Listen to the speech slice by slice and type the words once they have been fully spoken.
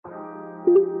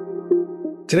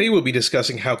Today we'll be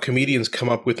discussing how comedians come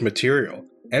up with material,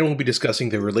 and we'll be discussing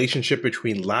the relationship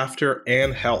between laughter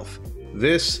and health.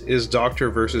 This is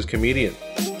Doctor versus Comedian.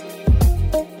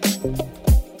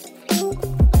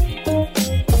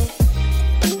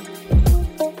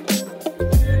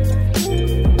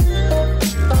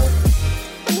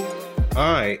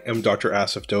 I am Dr.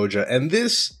 Asif Doja, and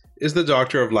this is the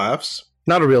Doctor of Laughs.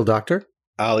 Not a real doctor.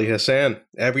 Ali Hassan.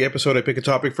 Every episode I pick a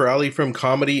topic for Ali from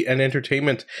comedy and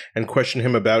entertainment and question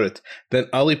him about it. Then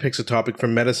Ali picks a topic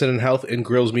from medicine and health and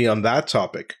grills me on that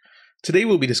topic. Today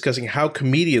we'll be discussing how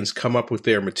comedians come up with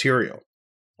their material.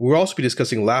 We'll also be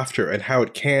discussing laughter and how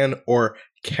it can or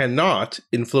cannot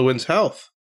influence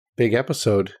health. Big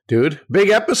episode, dude. Big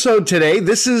episode today.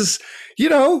 This is,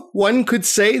 one could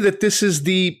say that this is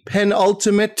the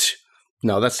penultimate.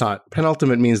 No, that's not.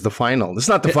 Penultimate means the final. It's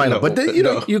not the final,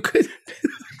 you could.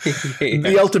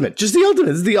 The ultimate. Just the ultimate.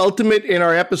 It's the ultimate in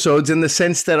our episodes in the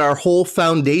sense that our whole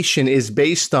foundation is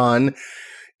based on,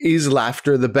 is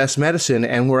laughter the best medicine?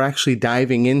 And we're actually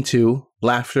diving into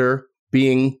laughter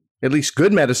being at least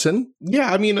good medicine.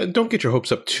 Yeah, I mean, don't get your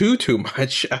hopes up too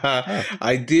much.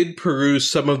 I did peruse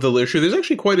some of the literature. There's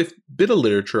actually quite a bit of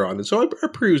literature on it, so I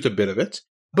perused a bit of it.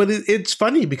 But it's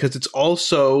funny because it's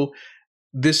also,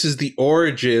 this is the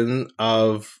origin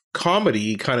of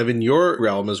comedy kind of in your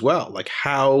realm as well. Like,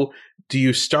 how do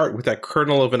you start with that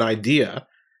kernel of an idea,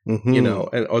 and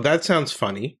that sounds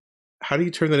funny. How do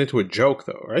you turn that into a joke,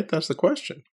 though, right? That's the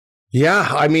question. Yeah,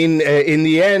 I mean, in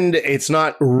the end, it's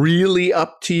not really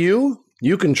up to you.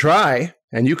 You can try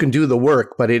and you can do the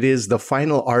work, but it is the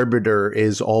final arbiter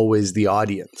is always the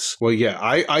audience. Well, yeah,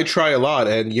 I try a lot,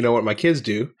 and you know what my kids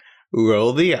do?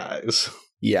 Roll the eyes.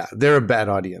 Yeah, they're a bad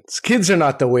audience. Kids are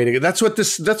not the way to go. That's what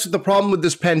the problem with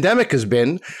this pandemic has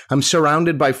been. I'm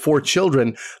surrounded by 4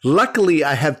 children. Luckily,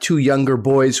 I have 2 younger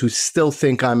boys who still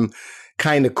think I'm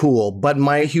kind of cool, but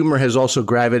my humor has also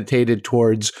gravitated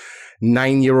towards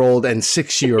 9-year-old and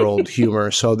 6-year-old humor.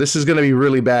 So this is going to be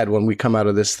really bad when we come out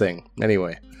of this thing.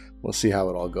 Anyway, we'll see how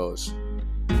it all goes.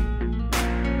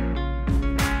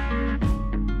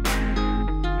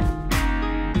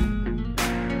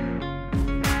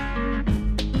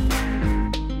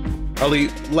 Ali,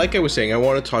 like I was saying, I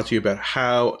want to talk to you about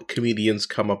how comedians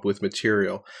come up with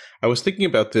material. I was thinking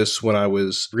about this when I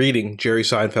was reading Jerry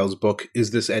Seinfeld's book,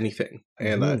 Is This Anything?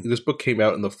 And this book came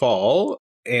out in the fall,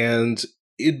 and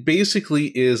it basically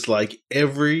is like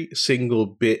every single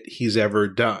bit he's ever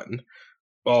done,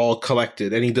 all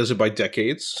collected. And he does it by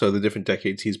decades, so the different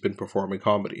decades he's been performing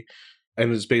comedy.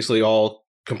 And it's basically all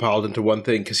compiled into one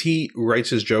thing, because he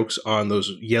writes his jokes on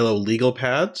those yellow legal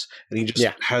pads, and he just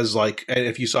has and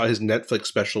if you saw his Netflix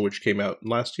special, which came out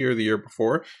last year or the year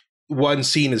before, one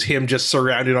scene is him just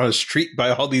surrounded on a street by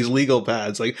all these legal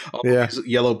pads, like all these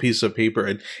yellow pieces of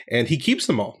paper, and he keeps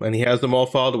them all, and he has them all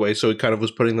filed away, so it kind of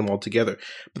was putting them all together.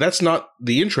 But that's not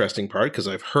the interesting part, because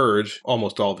I've heard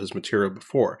almost all of his material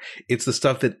before. It's the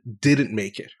stuff that didn't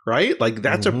make it, right? Like,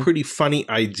 that's a pretty funny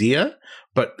idea,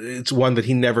 but it's one that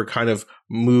he never kind of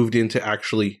moved into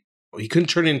actually, he couldn't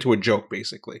turn it into a joke,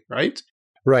 basically, right?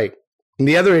 Right. And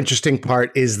the other interesting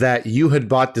part is that you had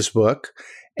bought this book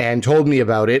and told me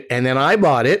about it. And then I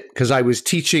bought it because I was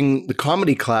teaching the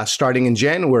comedy class starting in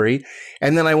January.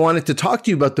 And then I wanted to talk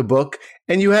to you about the book,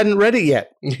 and you hadn't read it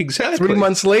yet. Exactly. 3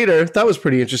 months later. That was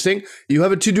pretty interesting. You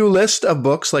have a to-do list of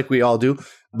books like we all do.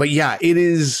 But yeah, it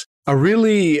is a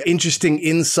really interesting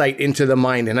insight into the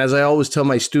mind. And as I always tell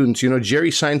my students, Jerry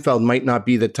Seinfeld might not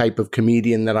be the type of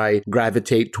comedian that I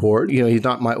gravitate toward. He's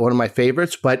not one of my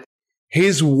favorites, but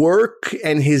his work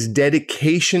and his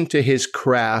dedication to his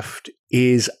craft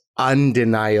is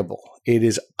undeniable. It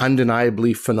is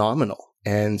undeniably phenomenal.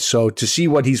 And so to see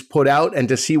what he's put out and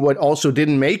to see what also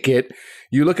didn't make it,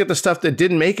 you look at the stuff that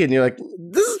didn't make it and you're like,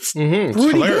 this is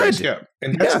pretty hilarious. good. Yeah.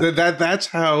 And that's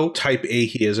how type A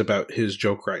he is about his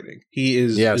joke writing. He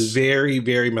is very,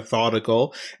 very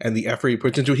methodical, and the effort he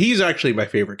puts into it. He's actually my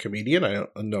favorite comedian. I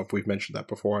don't know if we've mentioned that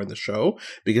before on the show,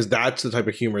 because that's the type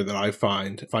of humor that I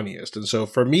find funniest. And so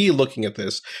for me, looking at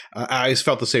this, I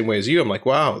felt the same way as you. I'm like,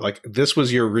 wow, like, this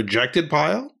was your rejected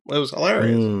pile? It was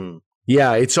hilarious.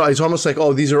 Yeah, it's almost like,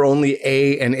 oh, these are only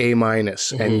A and A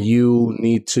minus, and you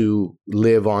need to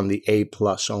live on the A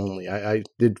plus only. I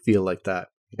did feel like that.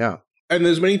 Yeah. And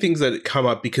there's many things that come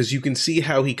up because you can see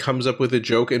how he comes up with a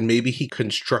joke, and maybe he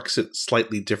constructs it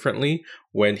slightly differently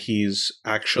when he's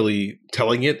actually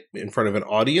telling it in front of an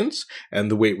audience, and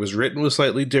the way it was written was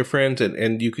slightly different,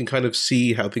 and you can kind of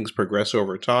see how things progress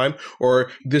over time.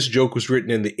 Or this joke was written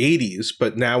in the 80s,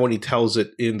 but now when he tells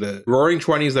it in the roaring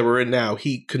 20s that we're in now,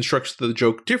 he constructs the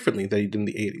joke differently than he did in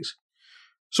the 80s.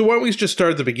 So why don't we just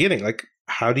start at the beginning? Like,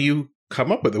 how do you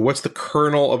come up with it? What's the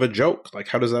kernel of a joke? Like,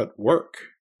 how does that work?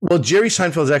 Well, Jerry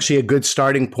Seinfeld is actually a good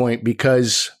starting point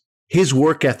because his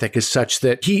work ethic is such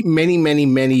that he,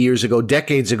 many years ago,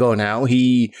 decades ago now,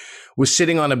 he was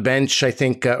sitting on a bench, I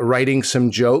think, writing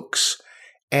some jokes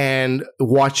and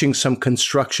watching some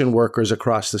construction workers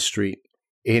across the street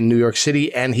in New York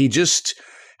City. And he just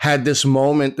had this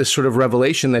moment, this sort of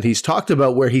revelation that he's talked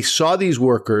about, where he saw these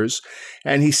workers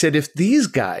and he said, if these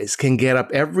guys can get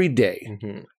up every day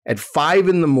at 5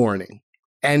 a.m.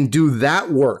 and do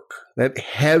that work, that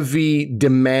heavy,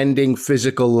 demanding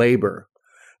physical labor,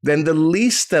 then the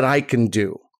least that I can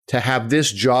do to have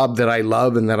this job that I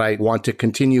love and that I want to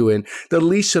continue in, the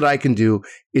least that I can do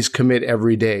is commit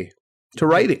every day to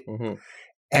writing.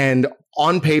 And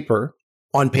on paper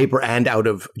and out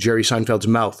of Jerry Seinfeld's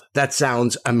mouth, that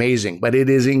sounds amazing, but it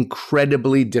is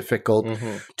incredibly difficult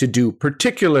to do,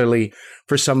 particularly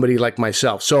for somebody like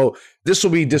myself. So this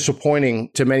will be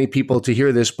disappointing to many people to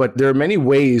hear this, but there are many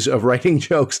ways of writing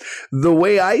jokes. The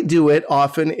way I do it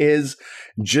often is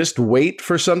just wait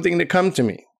for something to come to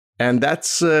me. And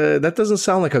that doesn't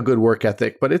sound like a good work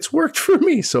ethic, but it's worked for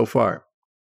me so far.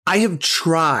 I have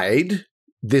tried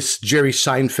this Jerry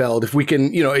Seinfeld, if we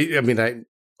can,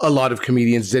 a lot of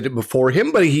comedians did it before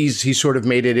him, but he's sort of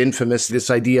made it infamous, this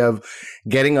idea of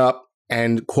getting up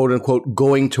and quote unquote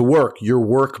going to work, your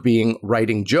work being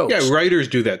writing jokes. Yeah, writers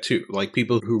do that too. Like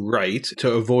people who write,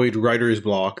 to avoid writer's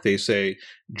block, they say,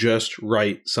 just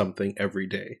write something every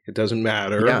day. It doesn't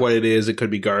matter what it is. It could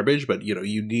be garbage, but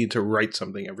you need to write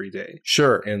something every day.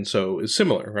 Sure. And so it's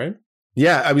similar, right?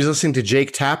 Yeah, I was listening to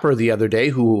Jake Tapper the other day,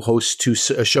 who hosts 2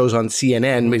 shows on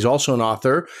CNN. He's also an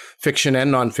author, fiction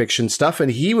and nonfiction stuff.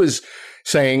 And he was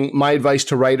saying, my advice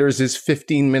to writers is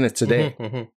 15 minutes a day.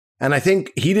 And I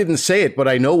think he didn't say it, but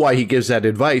I know why he gives that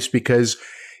advice, because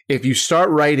if you start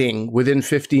writing within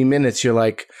 15 minutes, you're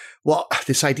like, well,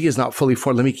 this idea is not fully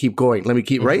formed. Let me keep going. Let me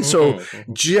keep, right? So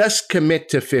just commit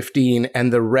to 15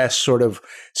 and the rest sort of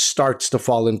starts to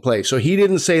fall in place. So he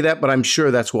didn't say that, but I'm sure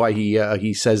that's why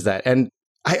he says that. And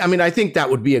I think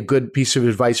that would be a good piece of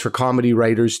advice for comedy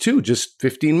writers too, just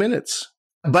 15 minutes.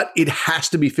 But it has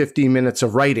to be 15 minutes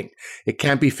of writing. It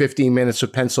can't be 15 minutes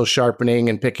of pencil sharpening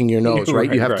and picking your nose,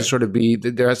 right? You have to sort of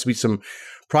there has to be some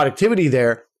productivity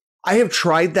there. I have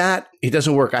tried that. It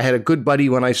doesn't work. I had a good buddy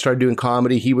when I started doing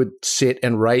comedy. He would sit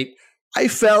and write. I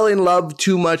fell in love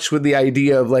too much with the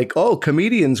idea of like, oh,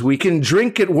 comedians, we can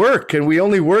drink at work and we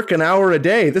only work an hour a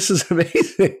day. This is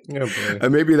amazing.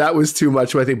 And maybe that was too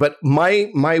much, I think. But my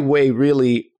way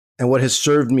really, and what has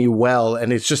served me well,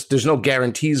 and it's just, there's no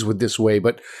guarantees with this way,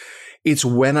 but it's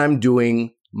when I'm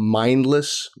doing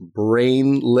mindless,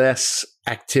 brainless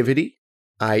activity,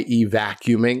 i.e.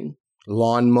 vacuuming,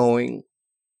 lawn mowing,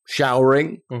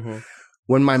 showering,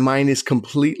 when my mind is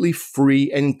completely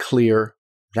free and clear,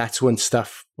 that's when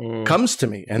stuff comes to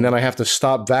me. And then I have to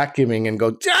stop vacuuming and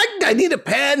go, I need a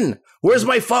pen. Where's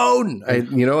my phone? I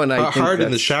hard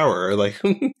in the shower. Like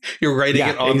you're writing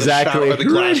it on the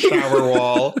glass shower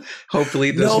wall. Hopefully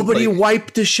it doesn't nobody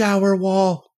wiped the shower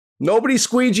wall. Nobody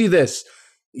squeegee this.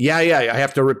 Yeah. I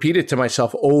have to repeat it to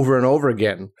myself over and over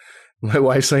again. My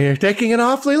wife's saying, you're taking an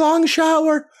awfully long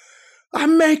shower.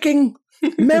 I'm making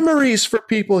memories for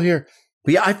people here.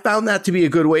 But yeah, I found that to be a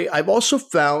good way. I've also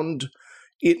found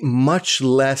it much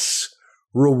less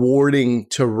rewarding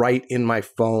to write in my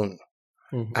phone.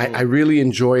 I really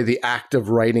enjoy the act of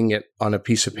writing it on a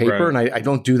piece of paper, and I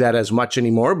don't do that as much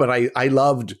anymore, but I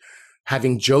loved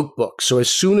having joke books. So as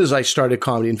soon as I started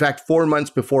comedy, in fact, 4 months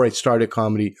before I started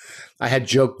comedy, I had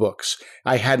joke books.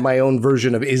 I had my own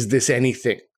version of Is This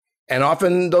Anything? And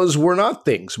often those were not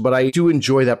things, but I do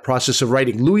enjoy that process of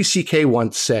writing. Louis C.K.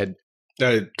 once said,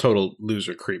 total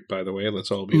loser creep, by the way. Let's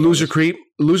all be loser honest. creep.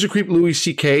 Louis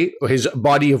C.K. His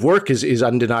body of work is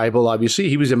undeniable. Obviously,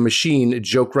 he was a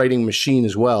joke writing machine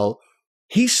as well.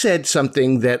 He said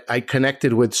something that I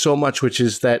connected with so much, which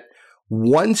is that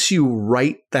once you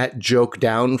write that joke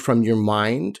down from your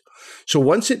mind, so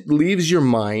once it leaves your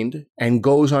mind and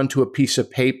goes onto a piece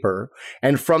of paper,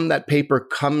 and from that paper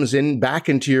comes in back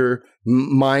into your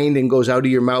mind and goes out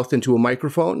of your mouth into a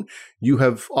microphone, you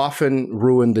have often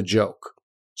ruined the joke.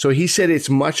 So he said it's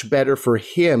much better for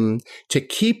him to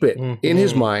keep it in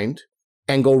his mind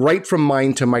and go right from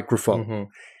mind to microphone.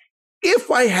 If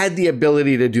I had the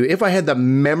ability if I had the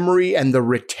memory and the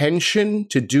retention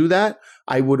to do that,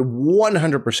 I would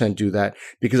 100% do that,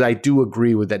 because I do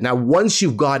agree with that. Now, once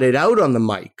you've got it out on the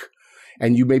mic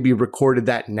and you maybe recorded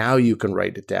that, now you can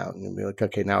write it down and be like,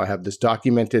 okay, now I have this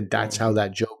documented. That's how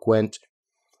that joke went.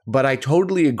 But I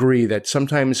totally agree that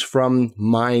sometimes from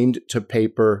mind to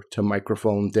paper to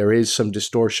microphone, there is some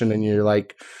distortion, and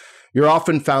you're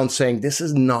often found saying, this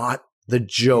is not the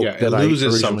joke that I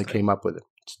originally something. came up with. It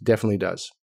definitely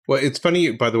does. Well, it's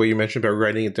funny, by the way, you mentioned about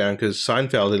writing it down, because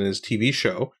Seinfeld in his TV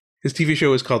show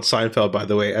is called Seinfeld, by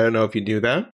the way. I don't know if you knew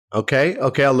that. Okay,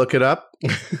 I'll look it up.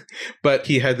 But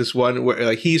he had this one where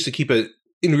like he used to keep in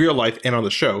real life and on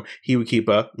the show, he would keep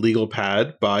a legal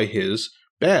pad by his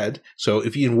bed. So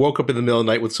if he woke up in the middle of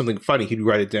the night with something funny, he'd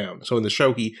write it down. So in the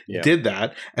show, he did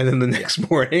that. And then the next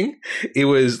morning, it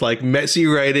was like messy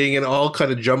writing and all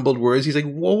kind of jumbled words. He's like,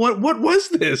 well, what was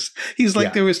this? He's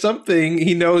like, there was something.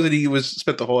 He knows that he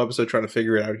spent the whole episode trying to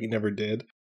figure it out. He never did.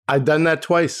 I've done that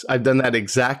twice. I've done that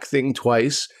exact thing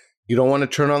twice. You don't want to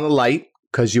turn on the light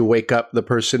because you wake up the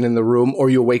person in the room, or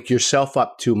you wake yourself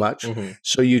up too much. Mm-hmm.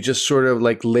 So you just sort of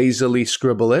like lazily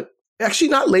scribble it. Actually,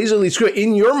 not lazily scribble.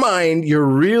 In your mind, you're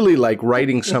really like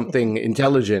writing something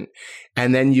intelligent.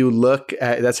 And then you look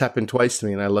at, that's happened twice to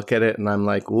me, and I look at it and I'm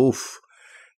like, oof,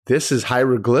 this is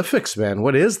hieroglyphics, man.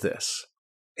 What is this?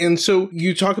 And so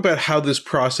you talk about how this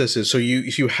process is. So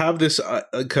you have this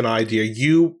kind of idea,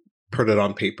 you put it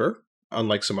on paper,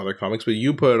 unlike some other comics, but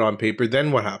you put it on paper.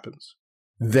 Then what happens?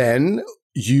 Then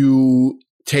you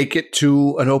take it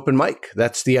to an open mic.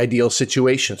 That's the ideal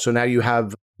situation. So now you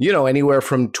have, anywhere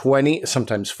from 20,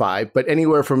 sometimes 5, but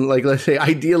anywhere from like, let's say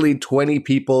ideally 20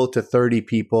 people to 30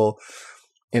 people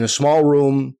in a small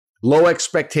room, low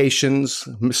expectations,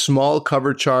 small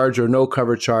cover charge or no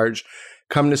cover charge,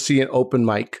 come to see an open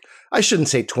mic. I shouldn't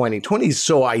say 20. 20 is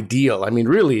so ideal. I mean,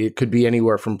 really, it could be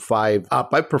anywhere from 5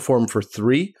 up. I performed for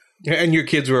 3. And your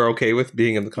kids were okay with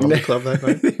being in the comedy club that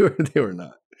night? They were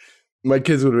not. My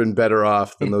kids would have been better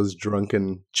off than those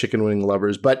drunken chicken wing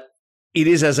lovers. But it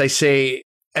is, as I say,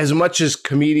 as much as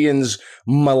comedians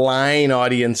malign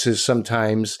audiences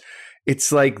sometimes,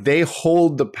 it's like they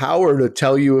hold the power to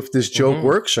tell you if this joke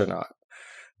works or not.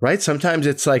 Right? Sometimes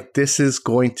it's like, this is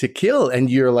going to kill. And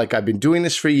you're like, I've been doing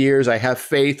this for years. I have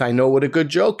faith. I know what a good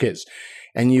joke is.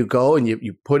 And you go and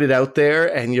you put it out there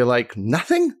and you're like,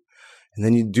 nothing? And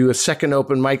then you do a second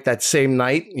open mic that same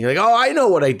night. And you're like, oh, I know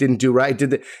what I didn't do right. I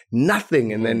did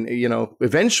nothing. And then,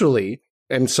 eventually,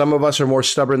 and some of us are more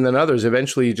stubborn than others,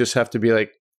 eventually you just have to be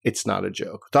like, it's not a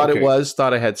joke. Thought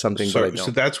I had something, but I don't.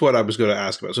 So that's what I was going to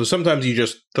ask about. So sometimes you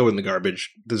just throw in the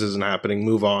garbage. This isn't happening.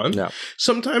 Move on. No.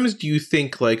 Sometimes do you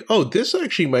think like, oh, this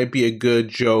actually might be a good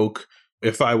joke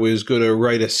if I was going to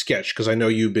write a sketch? Because I know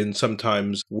you've been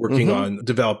sometimes working on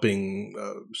developing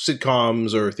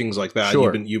sitcoms or things like that.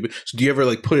 Sure. So do you ever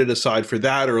like put it aside for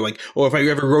that, or like, or if I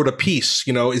ever wrote a piece,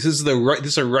 is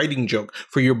this a writing joke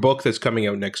for your book that's coming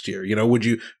out next year? Do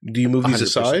you move these 100%.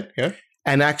 aside? Yeah.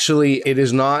 And actually, it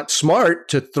is not smart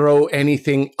to throw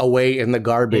anything away in the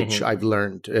garbage, I've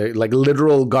learned. Like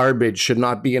literal garbage should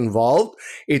not be involved.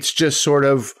 It's just sort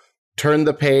of turn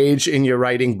the page in your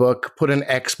writing book, put an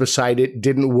X beside it,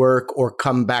 didn't work, or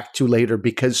come back to later,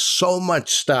 because so much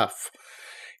stuff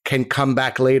can come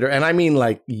back later. And I mean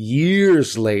like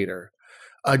years later,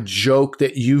 a joke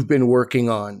that you've been working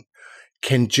on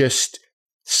can just,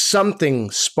 something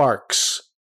sparks.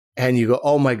 And you go,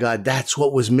 oh my God, that's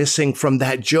what was missing from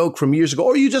that joke from years ago.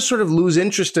 Or you just sort of lose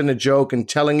interest in a joke and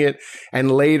telling it, and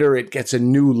later it gets a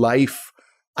new life.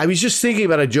 I was just thinking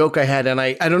about a joke I had, and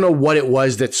I don't know what it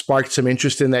was that sparked some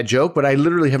interest in that joke, but I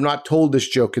literally have not told this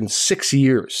joke in 6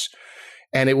 years.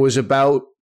 And it was about,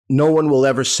 no one will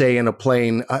ever say in a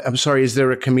plane, I'm sorry, is there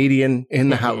a comedian in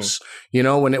the house?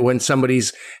 When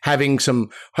somebody's having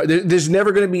there's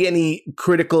never going to be any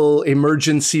critical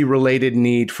emergency related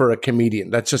need for a comedian.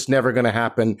 That's just never going to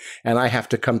happen. And I have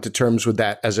to come to terms with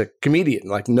that as a comedian.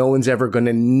 Like no one's ever going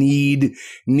to need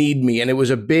me. And it was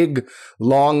a big,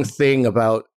 long thing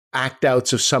about act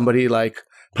outs of somebody like,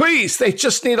 please, they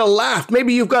just need a laugh.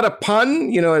 Maybe you've got a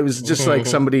pun. It was just like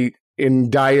somebody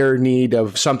in dire need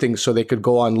of something so they could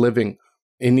go on living,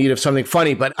 in need of something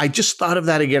funny. But I just thought of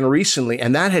that again recently,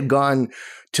 and that had gone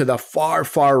to the far,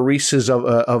 far recesses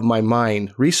of my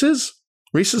mind. Recesses?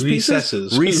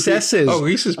 Recesses. Recesses. Oh,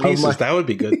 Reese's Pieces. That would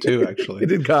be good too, actually. It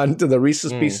had gone to the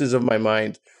Reese's Pieces of my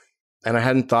mind, and I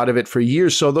hadn't thought of it for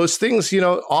years. So those things,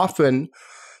 often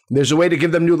there's a way to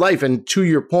give them new life. And to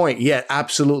your point, yeah,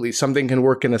 absolutely. Something can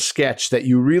work in a sketch that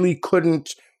you really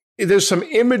couldn't. There's some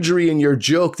imagery in your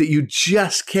joke that you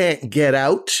just can't get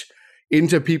out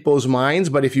into people's minds.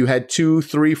 But if you had 2,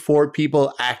 3, 4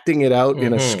 people acting it out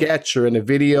in a sketch or in a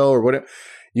video or whatever,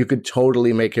 you could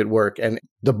totally make it work. And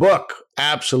the book,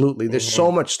 absolutely. There's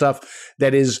so much stuff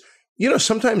that is,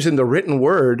 sometimes in the written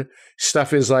word,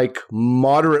 stuff is like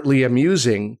moderately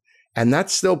amusing. And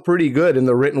that's still pretty good in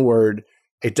the written word.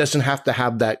 It doesn't have to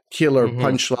have that killer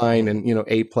punchline and,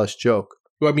 A+ joke.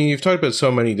 Well, I mean, you've talked about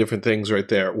so many different things right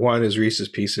there. One is Reese's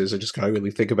Pieces. I just kind of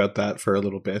really think about that for a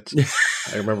little bit.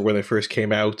 I remember when they first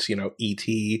came out,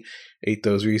 E.T. ate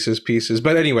those Reese's Pieces.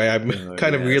 But anyway, I'm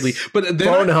really... But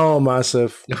Phone home,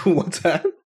 Asif. What's that?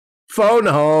 Phone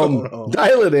home.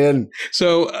 Dial it in.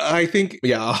 So I think,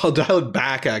 I'll dial it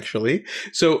back, actually.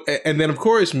 So, and then, of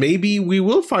course, maybe we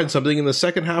will find something in the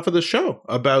second half of the show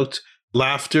about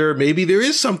laughter. Maybe there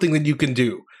is something that you can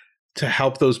do to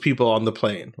help those people on the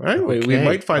plane, right? Okay. We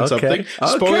might find something.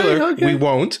 Spoiler, we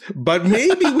won't, but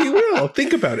maybe we will.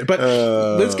 Think about it. But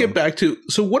let's get back to,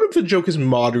 so what if the joke is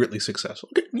moderately successful?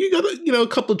 Okay, you got a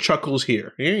couple of chuckles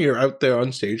here. You're out there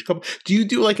on stage. Do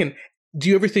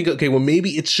you ever think, okay, well,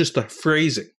 maybe it's just the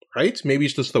phrasing, right? Maybe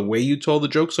it's just the way you told the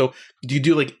joke. So do you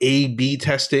do like A/B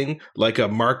testing like a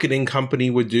marketing company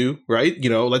would do, right?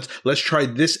 Let's try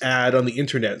this ad on the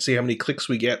internet, see how many clicks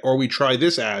we get, or we try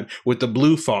this ad with the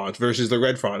blue font versus the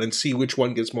red font and see which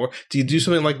one gets more. Do you do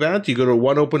something like that? Do you go to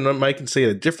one open mic and say it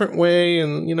a different way?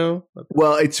 And,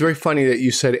 Well, it's very funny that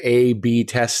you said A/B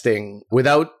testing.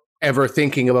 Without ever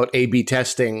thinking about A/B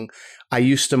testing, I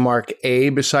used to mark A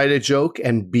beside a joke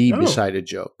and B beside a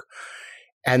joke.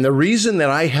 And the reason that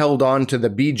I held on to the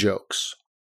B jokes,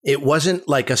 it wasn't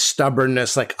like a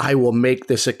stubbornness, like I will make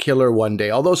this a killer one day.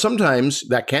 Although sometimes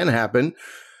that can happen,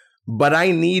 but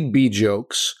I need B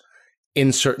jokes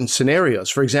in certain scenarios.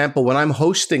 For example, when I'm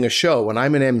hosting a show, when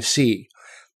I'm an MC,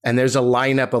 and there's a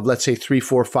lineup of, let's say, 3,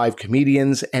 4, 5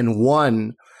 comedians, and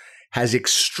one has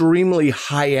extremely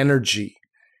high energy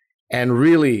and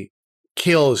really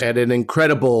kills at an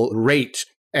incredible rate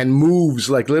and moves,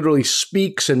 like literally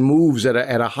speaks and moves at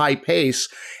a high pace,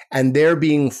 and they're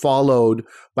being followed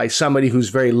by somebody who's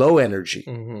very low energy.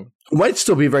 Mm-hmm. It might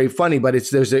still be very funny, but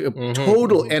there's a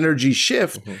total energy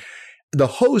shift. Mm-hmm. The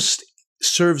host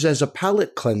serves as a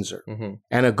palate cleanser. Mm-hmm.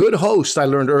 And a good host, I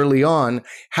learned early on,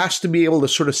 has to be able to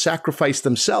sort of sacrifice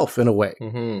themselves in a way.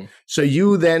 Mm-hmm. So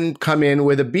you then come in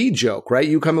with a B joke, right?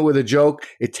 You come in with a joke.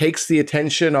 It takes the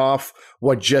attention off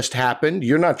what just happened.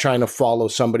 You're not trying to follow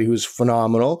somebody who's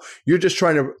phenomenal. You're just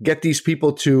trying to get these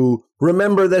people to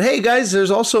remember that, hey, guys,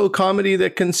 there's also a comedy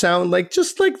that can sound like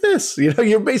just like this.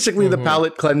 You're basically the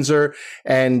palate cleanser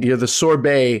and you're the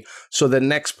sorbet. So the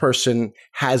next person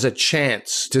has a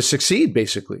chance to succeed,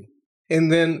 basically.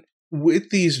 And then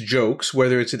with these jokes,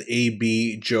 whether it's an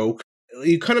A-B joke,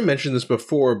 you kind of mentioned this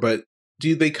before, but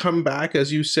do they come back,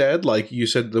 as you said? Like you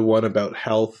said, the one about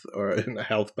health, or not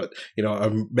health, but,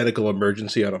 a medical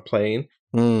emergency on a plane.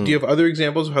 Do you have other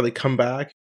examples of how they come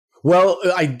back? Well,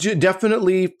 I do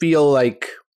definitely feel like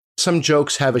some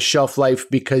jokes have a shelf life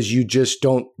because you just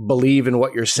don't believe in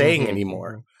what you're saying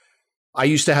anymore. I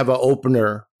used to have an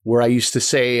opener where I used to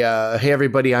say, hey,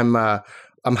 everybody, I'm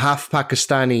half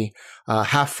Pakistani,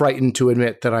 half frightened to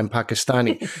admit that I'm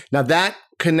Pakistani. Now, that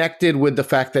connected with the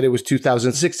fact that it was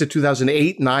 2006 to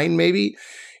 2008, 9 maybe.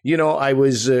 I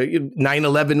was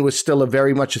 9/11 was still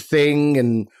very much a thing,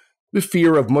 and the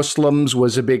fear of Muslims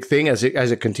was a big thing as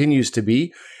it continues to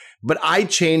be. But I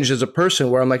changed as a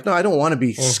person where I'm like, no, I don't want to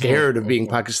be scared of being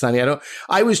Pakistani.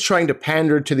 I was trying to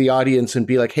pander to the audience and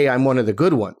be like, hey, I'm one of the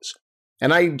good ones.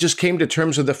 And I just came to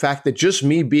terms with the fact that just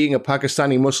me being a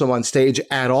Pakistani Muslim on stage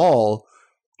at all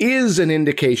is an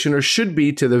indication, or should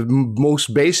be to the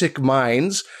most basic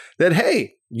minds, that,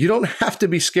 hey, you don't have to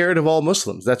be scared of all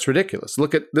Muslims. That's ridiculous.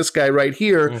 Look at this guy right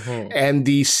here. And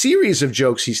the series of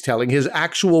jokes he's telling, his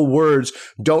actual words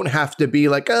don't have to be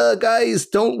like, guys,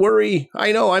 don't worry.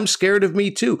 I know, I'm scared of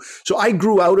me too. So I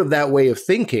grew out of that way of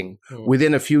thinking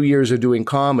within a few years of doing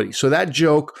comedy. So that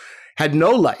joke had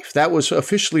no life. That was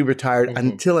officially retired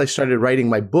until I started writing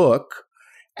my book.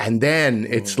 And then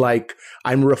it's like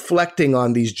I'm reflecting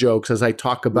on these jokes as I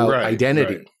talk about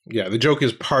identity. Right. Yeah, the joke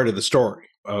is part of the story.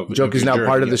 The joke is now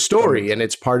part of the story, and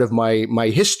it's part of my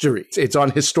history. It's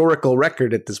on historical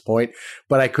record at this point,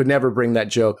 but I could never bring that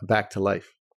joke back to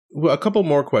life. Well, a couple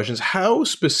more questions. How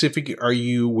specific are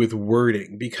you with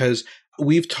wording? Because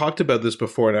we've talked about this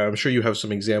before, and I'm sure you have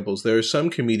some examples. There are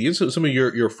some comedians, some of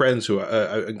your friends who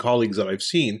and colleagues that I've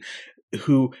seen,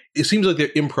 who it seems like they're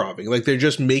improvising, like they're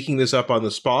just making this up on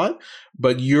the spot,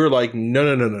 but you're like,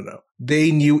 no.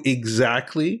 They knew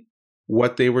exactly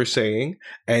what they were saying,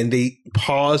 and they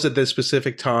paused at this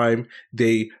specific time.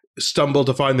 They stumbled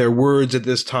to find their words at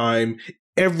this time.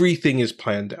 Everything is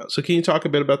planned out. So can you talk a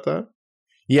bit about that?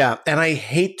 Yeah, and I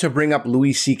hate to bring up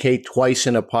Louis C.K. twice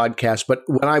in a podcast, but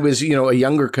when I was, a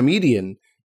younger comedian,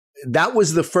 that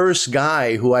was the first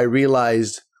guy who I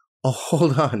realized, oh,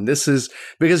 hold on, this is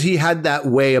because he had that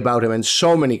way about him, and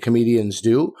so many comedians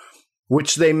do,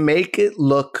 which they make it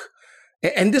look,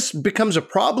 and this becomes a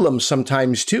problem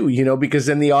sometimes too, because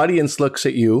then the audience looks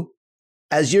at you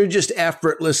as you're just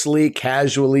effortlessly,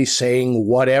 casually saying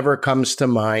whatever comes to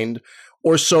mind,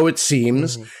 or so it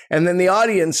seems. And then the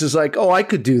audience is like, oh, I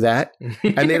could do that.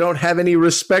 And they don't have any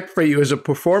respect for you as a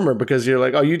performer because you're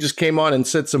like, oh, you just came on and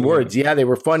said some words. Yeah, they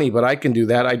were funny, but I can do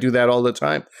that. I do that all the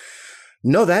time.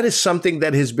 No, that is something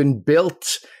that has been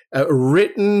built,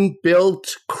 written,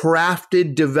 built,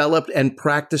 crafted, developed, and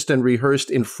practiced and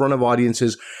rehearsed in front of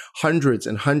audiences hundreds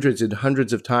and hundreds and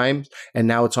hundreds of times. And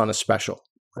now it's on a special.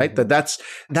 Right? That's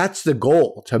the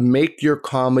goal, to make your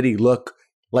comedy look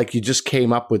like you just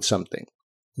came up with something.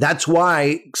 That's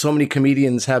why so many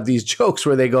comedians have these jokes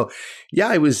where they go, yeah,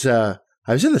 I was in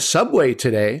the subway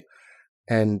today.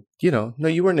 And, no,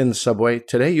 you weren't in the subway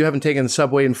today. You haven't taken the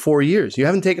subway in 4 years. You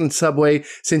haven't taken the subway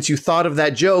since you thought of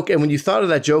that joke. And when you thought of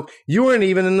that joke, you weren't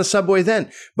even in the subway then.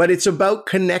 But it's about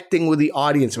connecting with the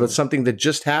audience about something that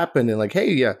just happened. And like, hey,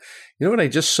 you know what I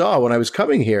just saw when I was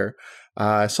coming here?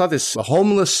 I saw this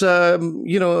homeless, a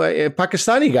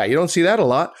Pakistani guy. You don't see that a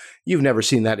lot. You've never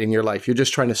seen that in your life. You're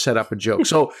just trying to set up a joke.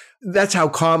 So that's how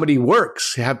comedy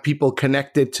works. You have people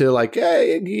connected to like,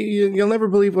 hey, you'll never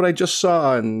believe what I just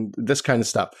saw and this kind of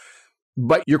stuff.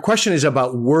 But your question is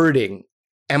about wording.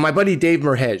 And my buddy Dave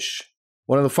Merhej,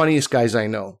 one of the funniest guys I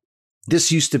know,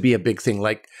 this used to be a big thing.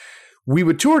 Like, we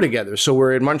would tour together. So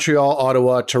we're in Montreal,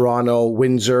 Ottawa, Toronto,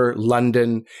 Windsor,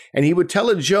 London, and he would tell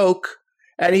a joke.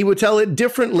 And he would tell it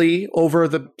differently over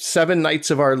the 7 nights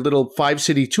of our little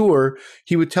 5-city tour.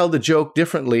 He would tell the joke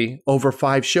differently over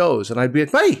 5 shows. And I'd be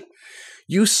like, hey,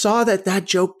 you saw that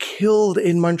joke killed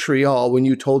in Montreal when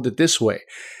you told it this way.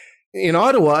 In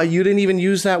Ottawa, you didn't even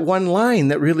use that one line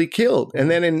that really killed. And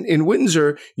then in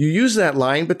Windsor, you used that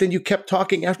line, but then you kept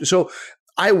talking after. So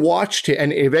I watched it,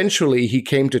 and eventually he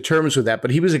came to terms with that.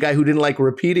 But he was a guy who didn't like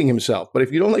repeating himself. But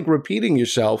if you don't like repeating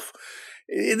yourself,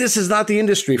 this is not the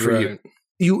industry for you.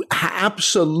 You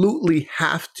absolutely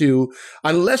have to,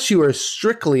 unless you are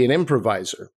strictly an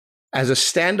improviser. As a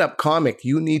stand-up comic,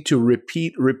 you need to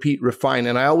repeat, refine.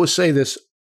 And I always say this.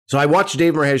 So I watched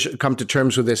Dave Merhej come to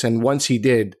terms with this. And once he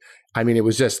did, I mean, it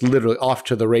was just literally off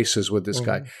to the races with this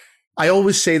guy. I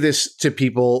always say this to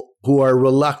people who are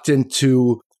reluctant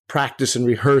to practice and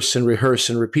rehearse and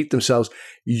repeat themselves.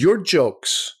 Your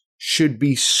jokes should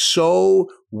be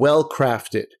so well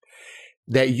crafted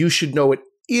that you should know it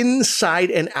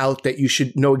inside and out, that you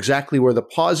should know exactly where the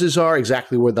pauses are,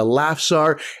 exactly where the laughs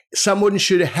are. Someone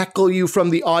should heckle you from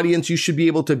the audience. You should be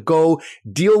able to go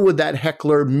deal with that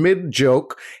heckler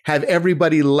mid-joke, have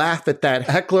everybody laugh at that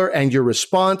heckler and your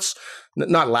response.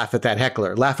 Not laugh at that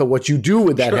heckler, laugh at what you do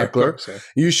with that heckler.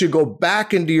 You should go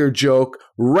back into your joke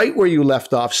right where you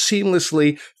left off,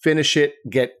 seamlessly finish it,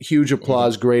 get huge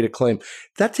applause, great acclaim.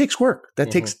 That takes work. That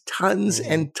takes tons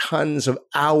and tons of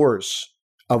hours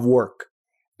of work.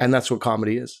 And that's what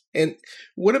comedy is. And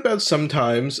what about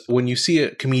sometimes when you see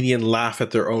a comedian laugh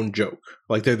at their own joke?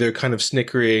 Like they're kind of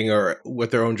snickering or with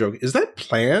their own joke. Is that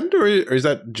planned or is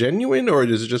that genuine or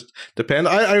does it just depend?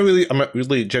 I'm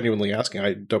really genuinely asking.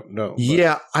 I don't know. But.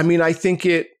 Yeah. I mean, I think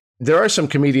there are some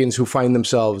comedians who find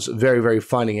themselves very, very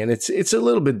funny. And it's a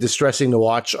little bit distressing to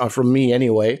watch from me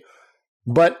anyway.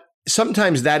 But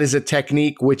sometimes that is a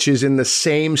technique which is in the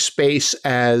same space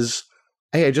as,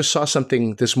 hey, I just saw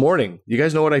something this morning. You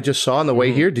guys know what I just saw on the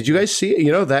way here? Did you guys see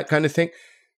it? That kind of thing.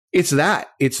 It's that.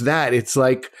 It's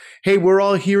like, hey, we're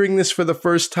all hearing this for the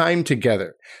first time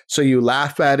together. So you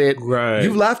laugh at it. Right.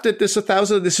 You've laughed at this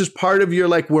 1,000. This is part of your,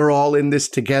 like, we're all in this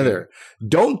together.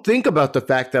 Don't think about the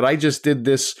fact that I just did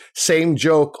this same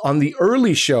joke on the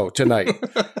early show tonight.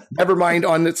 Never mind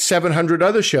on the 700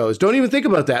 other shows. Don't even think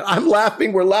about that. I'm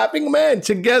laughing. We're laughing, man.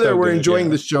 Together, so we're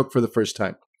enjoying this joke for the first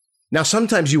time. Now,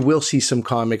 sometimes you will see some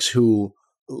comics who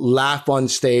laugh on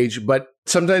stage, but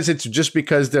sometimes it's just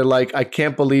because they're like, I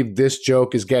can't believe this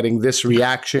joke is getting this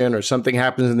reaction or something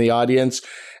happens in the audience.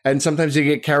 And sometimes they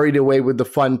get carried away with the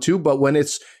fun too. But when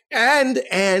it's,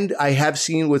 and I have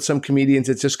seen with some comedians,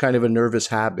 it's just kind of a nervous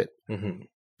habit.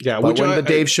 Yeah, but when the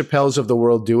Dave Chappelles of the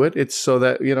world do it, it's so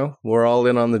that, we're all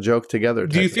in on the joke together.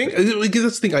 Do you think,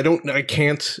 that's the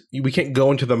thing, we can't go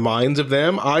into the minds of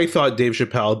them. I thought Dave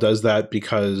Chappelle does that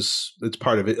because it's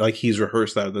part of it. Like he's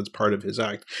rehearsed that's part of his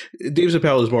act. Dave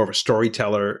Chappelle is more of a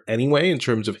storyteller anyway, in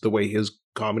terms of the way his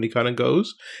comedy kind of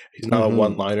goes. He's not a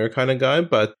one-liner kind of guy,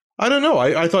 but I don't know.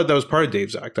 I thought that was part of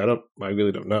Dave's act. I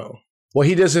really don't know. Well,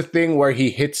 he does a thing where he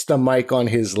hits the mic on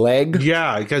his leg.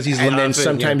 Yeah, because he's laughing. And then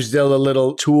sometimes do a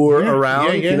little tour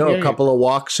around, a couple of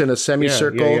walks in a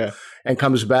semicircle and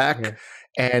comes back. Yeah.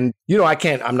 And,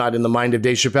 I'm not in the mind of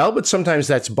Dave Chappelle, but sometimes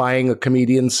that's buying a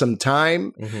comedian some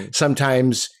time.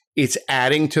 Sometimes it's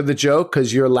adding to the joke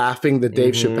because you're laughing that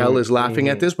Dave Chappelle is laughing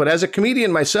at this. But as a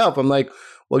comedian myself, I'm like,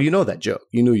 Well, you know that joke.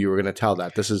 You knew you were going to tell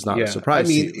that. This is not a surprise. I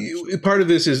mean, part of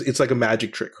this is it's like a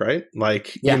magic trick, right?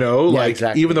 Like,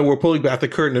 exactly. Even though we're pulling back the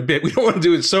curtain a bit, we don't want to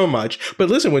do it so much. But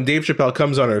listen, when Dave Chappelle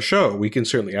comes on our show, we can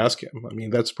certainly ask him. I mean,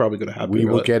 that's probably going to happen. We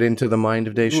will get into the mind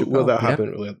of Dave Chappelle. Will that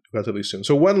happen relatively soon?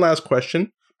 So one last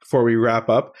question before we wrap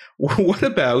up. What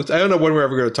about, I don't know when we're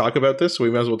ever going to talk about this, so we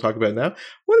might as well talk about it now.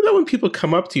 What about when people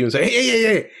come up to you and say,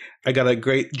 hey, I got a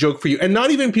great joke for you. And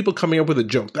not even people coming up with a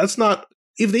joke. That's not,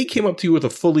 if they came up to you with a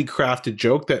fully crafted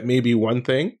joke, that may be one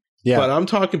thing. Yeah. But I'm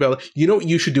talking about, what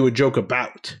you should do a joke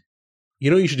about?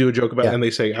 And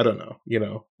they say, I don't know,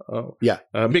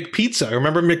 McPizza.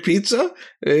 Remember McPizza?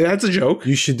 That's a joke.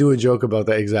 You should do a joke about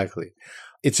that. Exactly.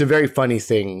 It's a very funny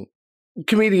thing.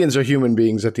 Comedians are human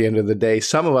beings at the end of the day.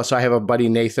 Some of us, I have a buddy,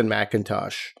 Nathan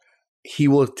McIntosh. He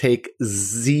will take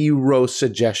 0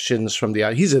 suggestions from the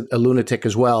audience. He's a lunatic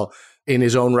as well in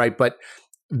his own right, but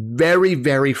very,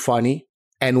 very funny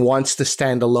and wants to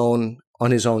stand alone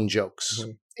on his own jokes.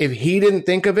 Mm-hmm. If he didn't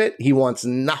think of it, he wants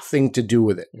nothing to do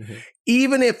with it. Mm-hmm.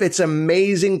 Even if it's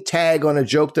amazing tag on a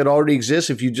joke that already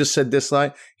exists, if you just said this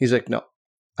line, he's like, no,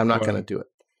 I'm not going to do it.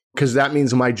 Because that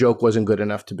means my joke wasn't good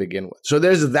enough to begin with. So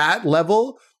there's that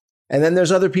level. And then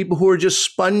there's other people who are just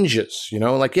sponges,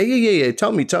 like, yeah.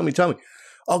 Tell me.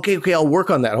 Okay, I'll work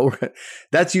on that.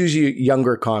 That's usually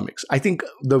younger comics. I think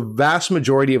the vast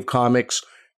majority of comics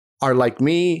are like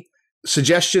me.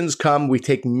 Suggestions come, we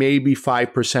take maybe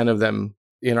 5% of them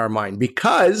in our mind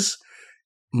because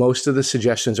most of the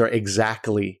suggestions are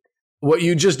exactly what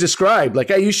you just described. Like,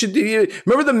 hey,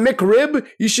 remember the McRib?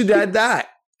 You should add that.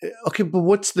 Okay, but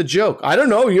what's the joke? I don't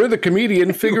know. You're the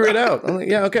comedian. Figure it out. I'm like,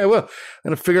 yeah, okay, well, I'm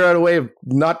going to figure out a way of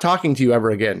not talking to you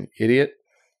ever again, idiot.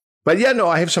 But yeah, no,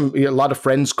 I have a lot of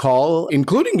friends call,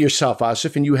 including yourself,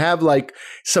 Asif, and you have like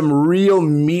some real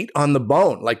meat on the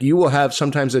bone. Like you will have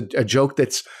sometimes a joke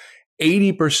that's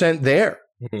 80% there,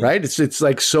 right? It's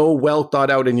like so well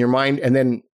thought out in your mind. And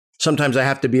then sometimes I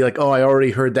have to be like, oh, I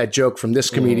already heard that joke from this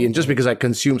comedian just because I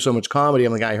consume so much comedy.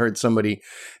 I'm like, I heard somebody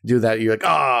do that. You're like,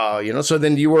 oh, so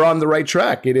then you were on the right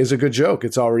track. It is a good joke.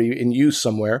 It's already in use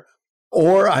somewhere.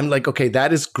 Or I'm like, okay,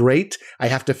 that is great. I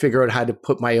have to figure out how to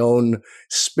put my own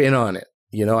spin on it.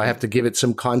 I have to give it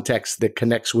some context that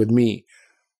connects with me.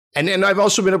 And I've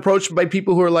also been approached by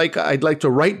people who are like, I'd like to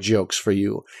write jokes for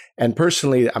you. And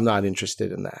personally, I'm not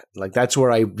interested in that. Like, that's where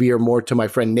I veer more to my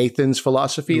friend Nathan's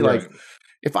philosophy. Right. Like,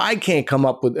 if I can't come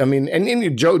up with, and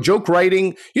in joke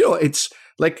writing, it's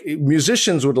like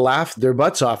musicians would laugh their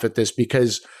butts off at this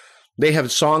because they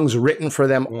have songs written for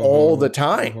them all the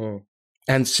time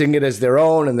and sing it as their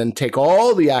own and then take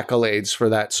all the accolades for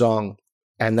that song.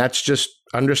 And that's just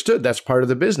understood. That's part of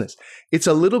the business. It's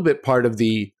a little bit part of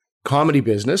the comedy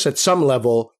business at some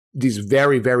level. These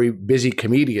very, very busy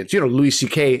comedians, Louis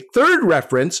C.K., third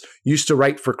reference, used to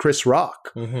write for Chris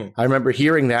Rock. I remember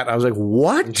hearing that. I was like,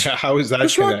 what? Yeah, how is that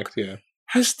Chris connect? Rock? Yeah.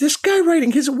 Has this guy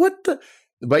writing what the?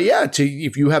 But yeah,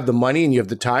 if you have the money and you have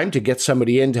the time to get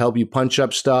somebody in to help you punch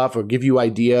up stuff or give you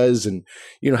ideas and,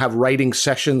 have writing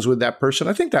sessions with that person,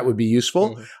 I think that would be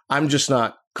useful. I'm just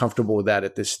not comfortable with that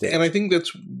at this stage. And I think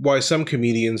that's why some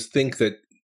comedians think that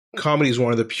comedy is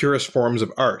one of the purest forms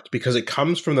of art because it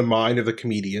comes from the mind of the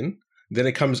comedian. Then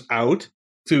it comes out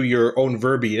through your own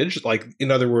verbiage. Like,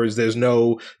 in other words, it's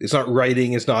not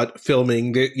writing, it's not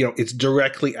filming, it's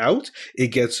directly out. It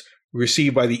gets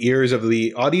received by the ears of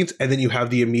the audience, and then you have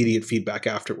the immediate feedback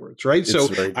afterwards, right? So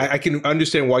I can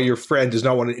understand why your friend does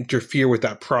not want to interfere with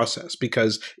that process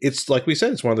because it's, like we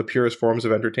said, it's one of the purest forms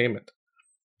of entertainment.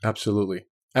 Absolutely.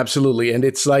 And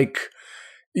it's like,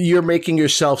 you're making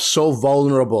yourself so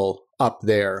vulnerable up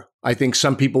there. I think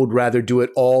some people would rather do it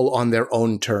all on their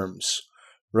own terms,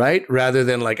 right? Rather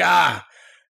than like,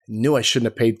 knew I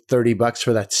shouldn't have paid $30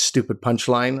 for that stupid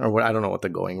punchline or what. I don't know what the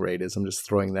going rate is. I'm just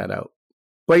throwing that out.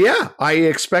 But yeah, I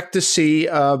expect to see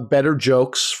better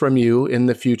jokes from you in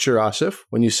the future, Asif.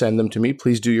 When you send them to me,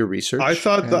 please do your research. I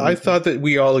thought that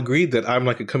we all agreed that I'm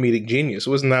like a comedic genius.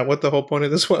 Wasn't that what the whole point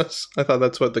of this was? I thought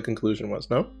that's what the conclusion was,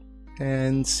 no?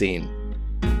 And scene.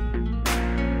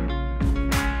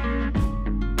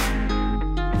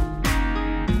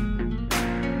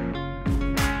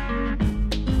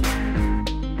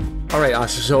 All right,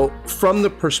 Asif. So from the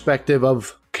perspective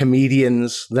of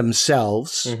comedians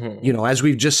themselves, as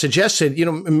we've just suggested,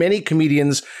 many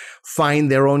comedians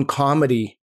find their own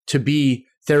comedy to be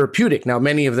therapeutic. Now,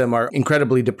 many of them are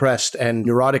incredibly depressed and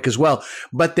neurotic as well,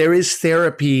 but there is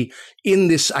therapy in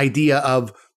this idea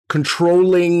of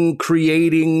controlling,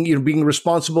 creating, being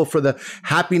responsible for the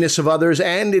happiness of others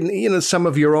and in, some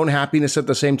of your own happiness at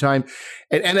the same time.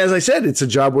 And as I said, it's a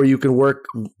job where you can work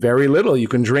very little. You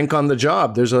can drink on the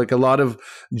job. There's like a lot of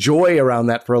joy around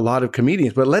that for a lot of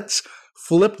comedians. But let's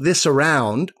flip this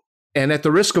around. And at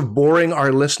the risk of boring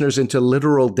our listeners into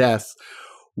literal death,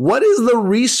 what is the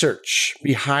research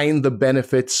behind the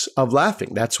benefits of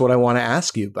laughing? That's what I want to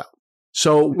ask you about.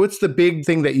 So what's the big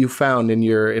thing that you found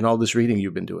in all this reading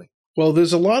you've been doing? Well,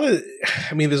 there's a lot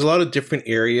of different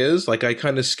areas. Like I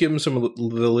kind of skimmed some of the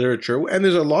literature, and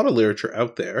there's a lot of literature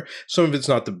out there. Some of it's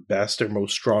not the best or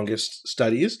most strongest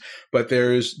studies, but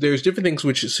there's different things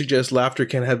which suggest laughter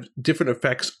can have different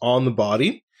effects on the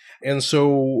body. And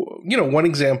so, one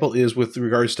example is with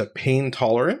regards to pain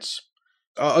tolerance.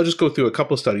 I'll just go through a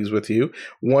couple of studies with you.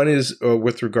 One is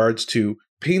with regards to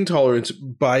pain tolerance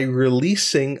by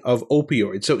releasing of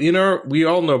opioids. So we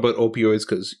all know about opioids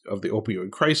because of the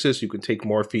opioid crisis. You can take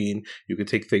morphine, you can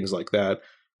take things like that.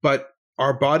 But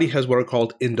our body has what are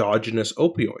called endogenous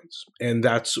opioids. And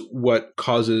that's what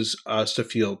causes us to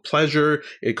feel pleasure.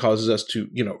 It causes us to,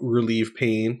 relieve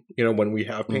pain, when we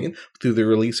have pain through the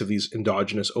release of these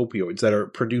endogenous opioids that are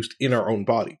produced in our own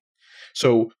body.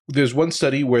 So there's one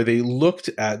study where they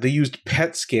used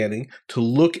PET scanning to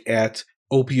look at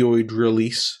opioid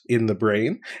release in the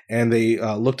brain. And they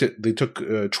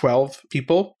took 12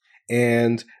 people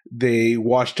and they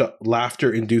watched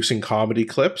laughter-inducing comedy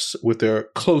clips with their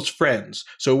close friends.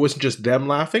 So it wasn't just them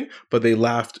laughing, but they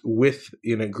laughed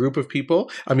in a group of people.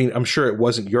 I mean, I'm sure it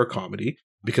wasn't your comedy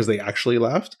because they actually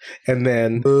laughed. And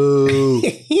then,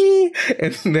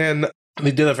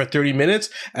 they did that for 30 minutes,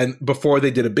 and before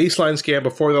they did a baseline scan,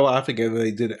 before they're laughing, and then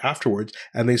they did it afterwards,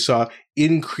 and they saw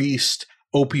increased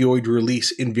opioid release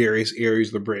in various areas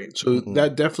of the brain. So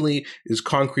that definitely is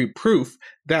concrete proof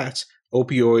that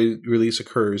opioid release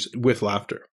occurs with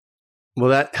laughter. Well,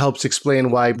 that helps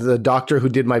explain why the doctor who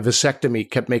did my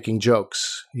vasectomy kept making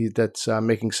jokes. That's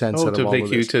making sense. To make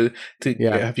you to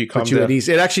have you calm down. At ease.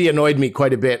 It actually annoyed me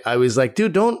quite a bit. I was like,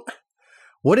 dude,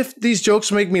 what if these jokes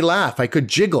make me laugh? I could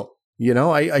jiggle.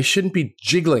 I shouldn't be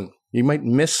jiggling. You might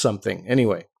miss something.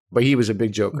 Anyway, but he was a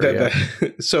big joker.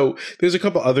 So there's a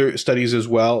couple other studies as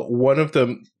well. One of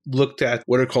them looked at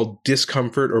what are called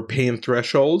discomfort or pain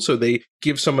thresholds. So they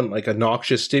give someone like a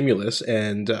noxious stimulus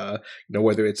and,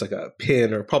 whether it's like a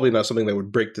pin or probably not something that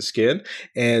would break the skin.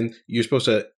 And you're supposed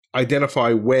to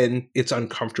identify when it's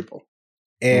uncomfortable.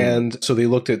 And so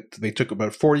they took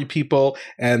about 40 people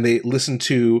and they listened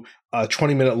to a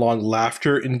 20-minute long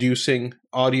laughter-inducing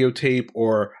audio tape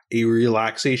or a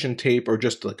relaxation tape or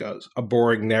just like a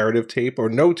boring narrative tape or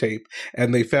no tape.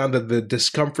 And they found that the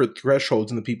discomfort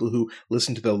thresholds in the people who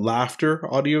listened to the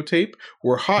laughter audio tape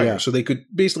were higher. Yeah. So they could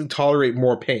basically tolerate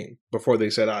more pain before they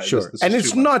said, sure. And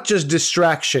it's not just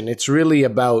distraction. It's really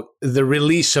about the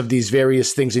release of these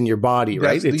various things in your body,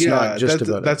 right? It's not just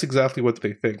about That's exactly what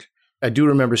they think. I do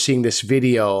remember seeing this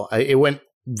video. It went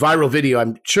viral video.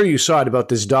 I'm sure you saw it about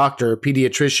this doctor,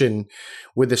 pediatrician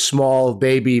with a small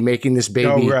baby, making this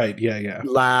baby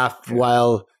laugh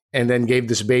and then gave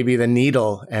this baby the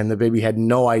needle. And the baby had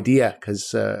no idea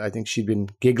because I think she'd been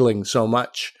giggling so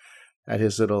much at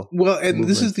his little movement.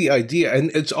 This is the idea. And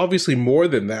it's obviously more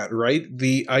than that, right?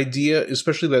 The idea,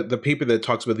 especially the paper that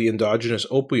talks about the endogenous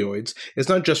opioids, is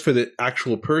not just for the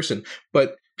actual person,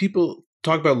 but people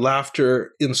talk about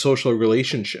laughter in social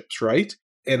relationships, right?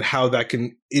 And how that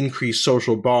can increase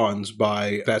social bonds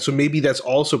by that. So maybe that's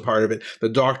also part of it. The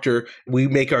doctor, we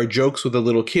make our jokes with the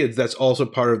little kids. That's also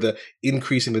part of the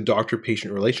increasing the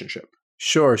doctor-patient relationship.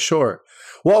 Sure.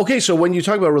 Well, okay. So when you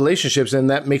talk about relationships, then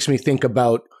that makes me think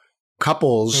about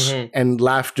couples and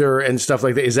laughter and stuff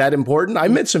like that. Is that important? I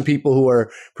met some people who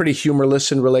are pretty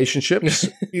humorless in relationships.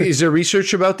 Is there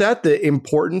research about that? The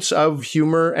importance of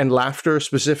humor and laughter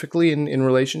specifically in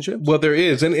relationships? Well, there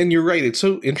is. And you're right. It's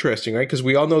so interesting, right? Because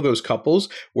we all know those couples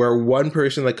where one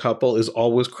person in the couple is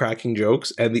always cracking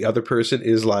jokes and the other person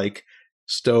is like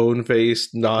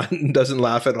stone-faced, doesn't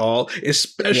laugh at all,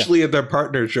 especially at their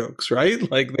partner jokes, right?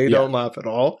 Like they don't laugh at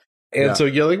all. And so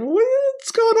you're like,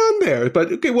 what's going on there?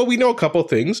 But okay, well, we know a couple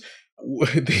things.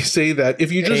 They say that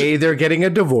if you just they're getting a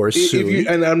divorce soon.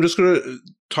 And I'm just going to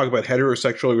talk about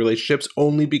heterosexual relationships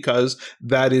only because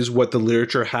that is what the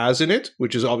literature has in it,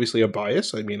 which is obviously a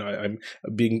bias. I mean, I'm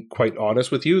being quite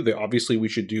honest with you. Obviously, we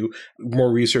should do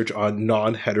more research on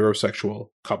non-heterosexual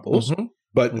couples.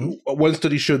 But one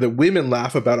study showed that women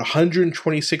laugh about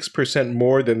 126%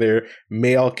 more than their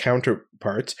male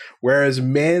counterparts, whereas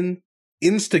men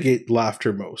instigate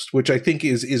laughter most, which I think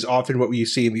is often what we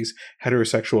see in these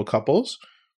heterosexual couples.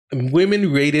 And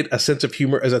women rated a sense of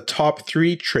humor as a top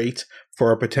 3 trait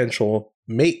for a potential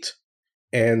mate.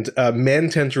 And men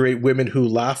tend to rate women who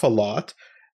laugh a lot.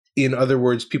 In other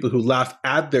words, people who laugh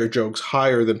at their jokes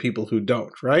higher than people who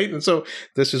don't, right? And so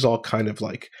this is all kind of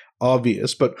like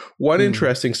obvious. But one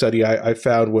interesting study I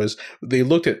found was they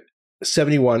looked at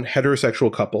 71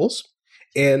 heterosexual couples,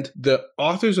 and the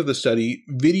authors of the study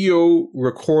video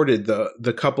recorded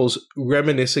the couples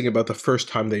reminiscing about the first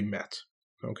time they met.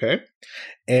 Okay.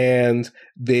 And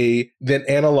they then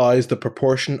analyzed the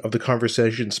proportion of the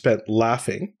conversation spent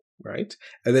laughing, right?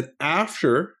 And then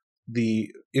after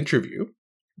the interview,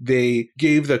 they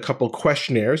gave the couple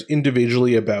questionnaires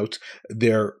individually about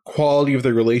their quality of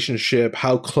the relationship,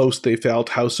 how close they felt,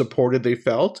 how supported they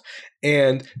felt.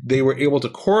 And they were able to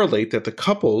correlate that the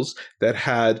couples that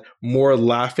had more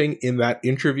laughing in that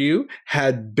interview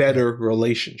had better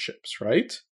relationships,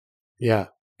 right? Yeah.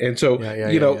 And so,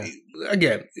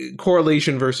 again,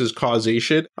 correlation versus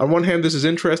causation. On one hand, this is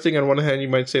interesting. On one hand, you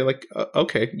might say like,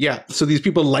 okay, yeah. So these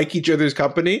people like each other's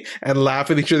company and laugh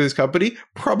at each other's company.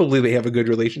 Probably they have a good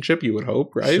relationship, you would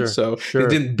hope, right? Sure, They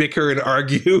didn't bicker and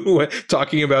argue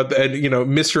talking about,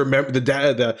 misremember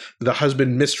the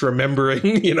husband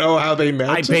misremembering, how they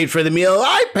met. I paid for the meal.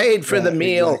 I paid for the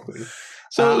meal. Exactly.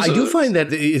 So I do find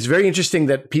that it's very interesting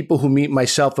that people who meet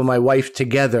myself and my wife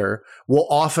together will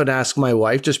often ask my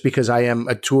wife, just because I am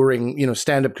a touring,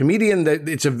 stand-up comedian, that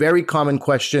it's a very common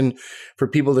question for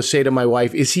people to say to my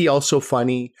wife, is he also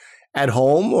funny at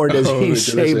home, or does he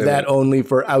save that only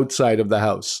for outside of the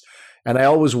house? And I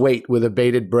always wait with a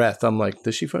bated breath. I'm like,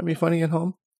 does she find me funny at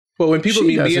home? Well, when people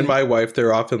meet me and my wife,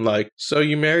 they're often like, so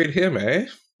you married him, eh?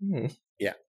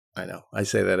 Yeah, I know. I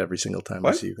say that every single time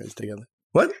I see you guys together.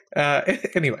 What?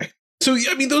 Anyway. So,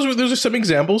 I mean, those are some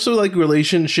examples. So, like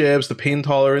relationships, the pain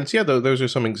tolerance. Yeah, those are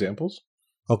some examples.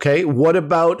 Okay. What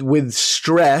about with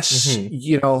stress?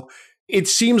 It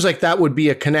seems like that would be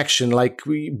a connection. Like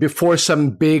before some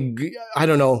big, I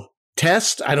don't know,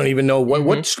 test. I don't even know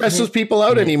what stresses people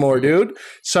out anymore, dude.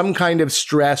 Some kind of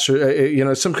stress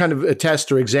or, some kind of a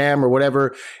test or exam or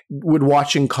whatever, with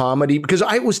watching comedy. Because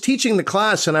I was teaching the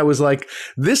class and I was like,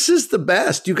 this is the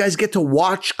best. You guys get to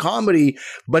watch comedy.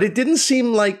 But it didn't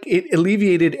seem like it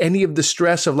alleviated any of the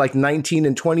stress of like 19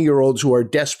 and 20-year-olds who are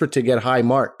desperate to get high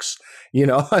marks.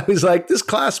 I was like, this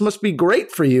class must be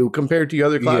great for you compared to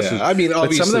other classes. Yeah, I mean,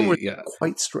 obviously, but some of them were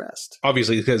quite stressed.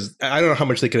 Obviously, because I don't know how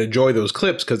much they can enjoy those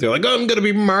clips because they're like, oh, I'm going to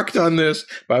be marked on this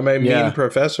by my mean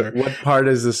professor. What part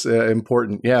is this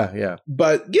important? Yeah.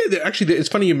 But yeah, actually, it's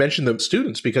funny you mentioned the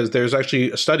students, because there's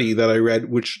actually a study that I read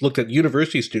which looked at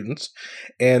university students,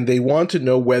 and they want to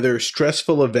know whether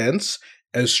stressful events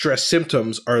and stress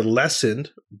symptoms are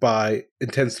lessened by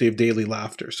intensity of daily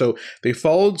laughter. So they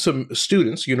followed some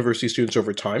students, university students,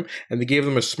 over time, and they gave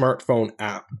them a smartphone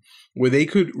app where they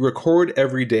could record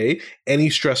every day any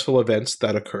stressful events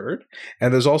that occurred.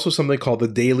 And there's also something called the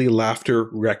Daily Laughter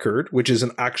Record, which is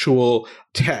an actual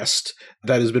test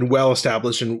that has been well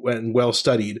established and well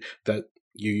studied that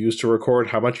you use to record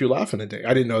how much you laugh in a day.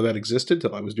 I didn't know that existed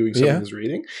till I was doing some of this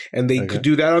reading. And they could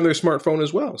do that on their smartphone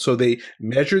as well. So they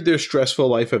measured their stressful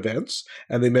life events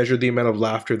and they measured the amount of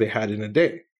laughter they had in a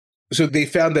day. So they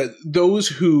found that those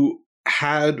who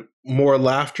had more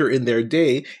laughter in their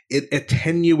day, it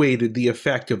attenuated the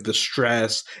effect of the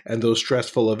stress and those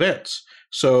stressful events.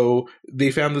 So they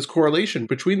found this correlation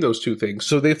between those two things.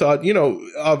 So they thought,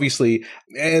 obviously,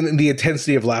 and the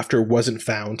intensity of laughter wasn't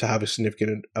found to have a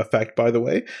significant effect, by the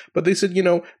way. But they said,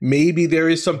 maybe there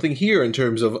is something here in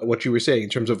terms of what you were saying, in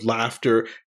terms of laughter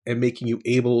and making you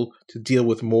able to deal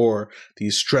with more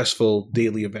these stressful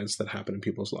daily events that happen in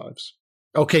people's lives.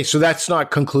 Okay, so that's not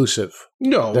conclusive.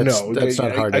 No, that's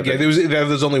not hard. Again,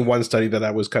 there's only one study that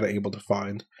I was kind of able to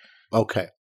find. Okay.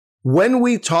 When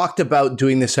we talked about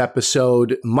doing this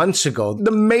episode months ago,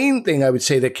 the main thing I would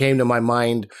say that came to my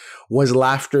mind was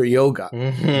laughter yoga.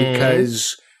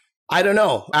 Because, I don't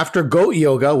know, after goat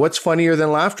yoga, what's funnier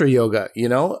than laughter yoga,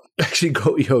 Actually,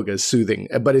 goat yoga is soothing,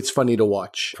 but it's funny to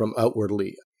watch from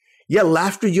outwardly. Yeah,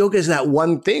 laughter yoga is that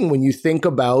one thing when you think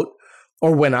about,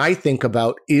 or when I think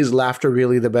about, is laughter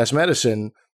really the best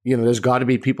medicine? There's got to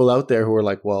be people out there who are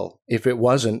like, well, if it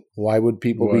wasn't, why would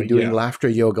people be doing laughter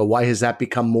yoga? Why has that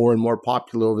become more and more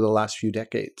popular over the last few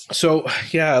decades? So,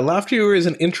 yeah, laughter yoga is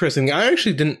an interesting thing. I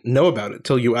actually didn't know about it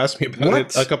until you asked me about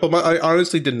it a couple months. I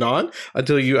honestly did not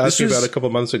until you asked me about it a couple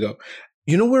months ago.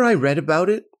 You know where I read about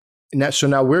it? So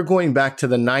now we're going back to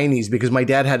the 90s because my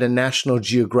dad had a National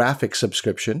Geographic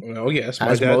subscription. Oh, yes.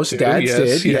 As most dads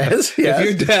did. Yes. If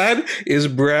your dad is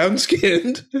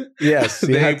brown-skinned, yes,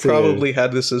 they probably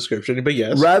had the subscription. But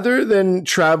yes. Rather than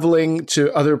traveling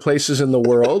to other places in the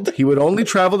world, he would only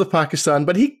travel to Pakistan,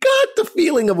 but he got the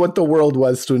feeling of what the world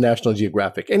was through National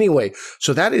Geographic. Anyway,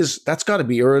 so that's got to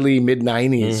be early,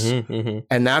 mid-90s.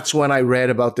 And that's when I read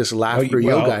about this laughter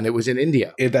yoga, and it was in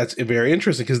India. That's very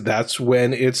interesting because that's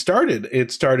when it started.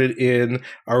 It started in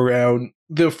around,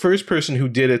 the first person who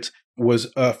did it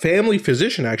was a family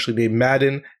physician actually named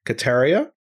Madan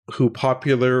Kataria, who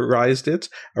popularized it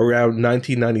around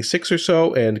 1996 or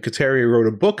so. And Kataria wrote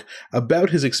a book about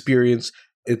his experience.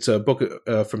 It's a book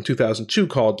from 2002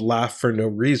 called Laugh for No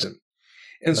Reason.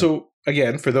 And so,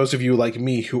 again, for those of you like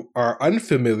me who are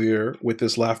unfamiliar with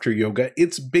this laughter yoga,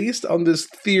 it's based on this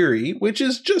theory, which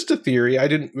is just a theory. I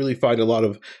didn't really find a lot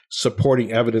of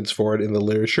supporting evidence for it in the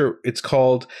literature. It's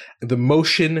called the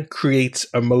motion creates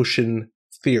emotion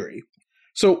theory.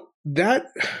 So that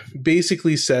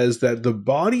basically says that the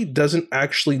body doesn't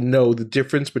actually know the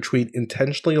difference between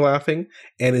intentionally laughing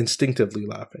and instinctively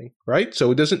laughing, right? So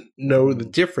it doesn't know the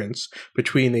difference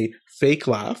between a fake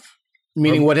laugh.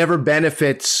 Meaning whatever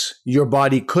benefits your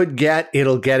body could get,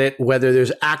 it'll get it, whether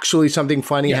there's actually something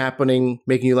funny happening,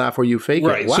 making you laugh, or you fake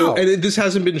it. Wow. So, and this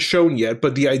hasn't been shown yet,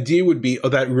 but the idea would be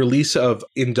that release of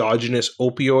endogenous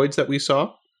opioids that we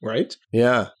saw, right?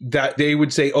 Yeah. That they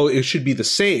would say, oh, it should be the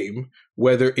same,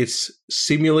 whether it's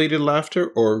simulated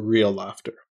laughter or real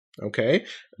laughter. Okay.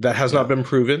 That has not been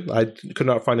proven. I could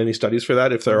not find any studies for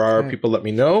that. If there are, people let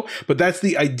me know. But that's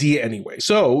the idea anyway.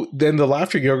 So then the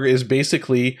laughter yoga is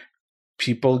basically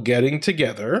people getting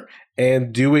together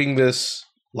and doing this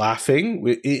laughing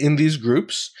in these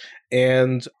groups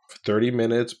and 30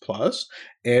 minutes plus,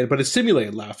 but it's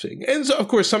simulated laughing. And so, of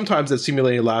course, sometimes that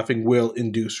simulated laughing will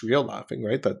induce real laughing,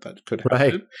 right? That could happen.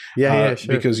 Right. Yeah,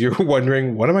 sure. Because you're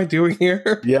wondering, what am I doing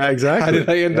here? Yeah, exactly.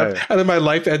 How did my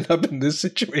life end up in this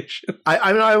situation?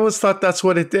 I mean, I always thought that's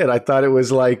what it did. I thought it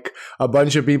was like a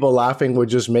bunch of people laughing would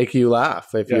just make you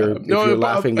laugh if you're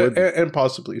laughing with and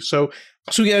possibly. So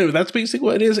yeah, that's basically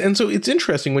what it is. And so it's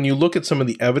interesting when you look at some of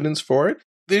the evidence for it.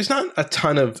 There's not a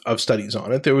ton of studies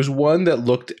on it. There was one that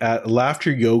looked at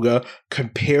laughter yoga,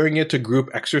 comparing it to group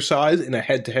exercise in a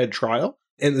head-to-head trial.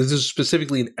 And this is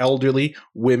specifically in elderly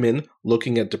women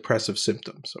looking at depressive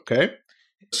symptoms, okay?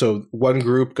 So one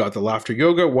group got the laughter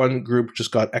yoga, one group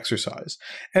just got exercise.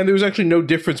 And there was actually no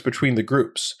difference between the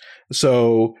groups.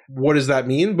 So what does that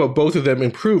mean? But both of them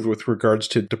improved with regards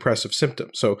to depressive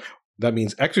symptoms. So that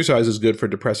means exercise is good for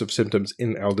depressive symptoms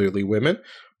in elderly women.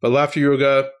 But laughter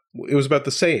yoga, it was about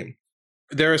the same.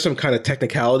 There are some kind of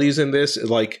technicalities in this,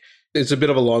 like it's a bit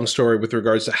of a long story with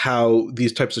regards to how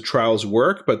these types of trials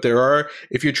work, but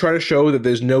if you're trying to show that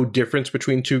there's no difference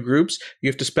between two groups, you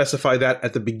have to specify that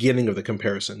at the beginning of the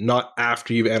comparison, not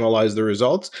after you've analyzed the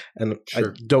results. And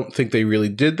sure. I don't think they really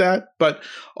did that, but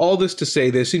all this to say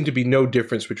there seemed to be no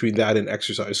difference between that and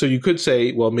exercise. So you could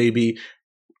say, well, maybe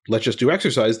let's just do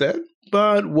exercise then.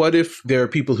 But what if there are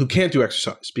people who can't do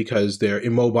exercise because they're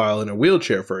immobile in a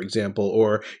wheelchair, for example,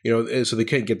 or, so they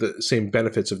can't get the same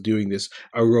benefits of doing this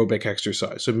aerobic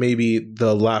exercise. So maybe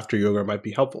the laughter yoga might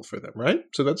be helpful for them, right?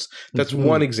 So that's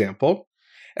one example.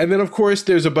 And then, of course,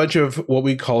 there's a bunch of what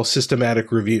we call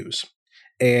systematic reviews.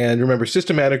 And remember,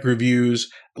 systematic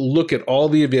reviews look at all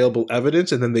the available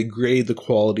evidence and then they grade the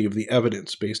quality of the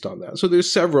evidence based on that. So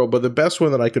there's several, but the best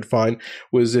one that I could find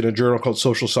was in a journal called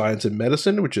Social Science and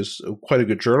Medicine, which is quite a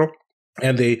good journal.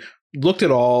 And they looked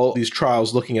at all these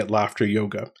trials looking at laughter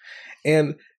yoga.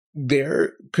 And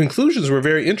their conclusions were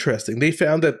very interesting. They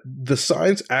found that the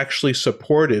science actually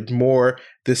supported more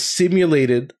the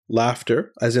simulated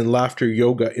laughter, as in laughter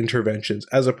yoga interventions,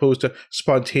 as opposed to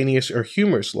spontaneous or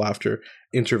humorous laughter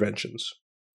interventions.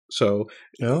 So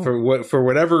for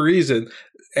whatever reason,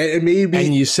 and maybe...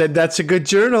 And you said that's a good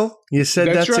journal. You said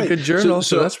that's right. A good journal,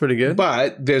 so that's pretty good.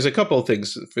 But there's a couple of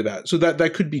things for that. So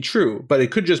that could be true, but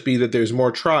it could just be that there's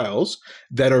more trials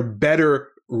that are better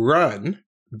run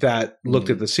that looked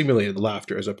at the simulated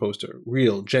laughter as opposed to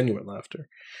real, genuine laughter.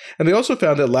 And they also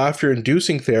found that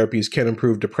laughter-inducing therapies can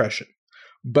improve depression.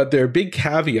 But their big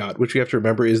caveat, which we have to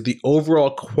remember, is the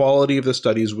overall quality of the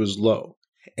studies was low.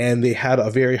 And they had a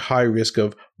very high risk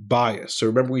of bias. So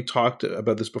remember, we talked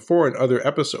about this before in other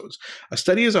episodes. A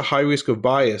study has a high risk of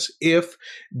bias if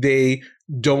they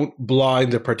don't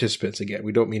blind the participants. Again,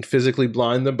 we don't mean physically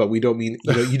blind them, but we don't mean,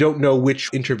 you don't know which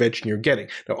intervention you're getting.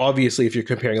 Now, obviously, if you're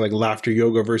comparing like laughter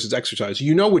yoga versus exercise,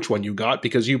 you know which one you got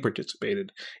because you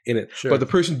participated in it. Sure. But the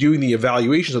person doing the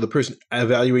evaluations, or the person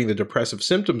evaluating the depressive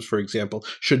symptoms, for example,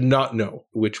 should not know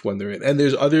which one they're in. And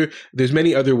there's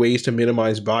many other ways to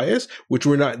minimize bias, which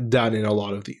were not done in a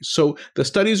lot of these. So the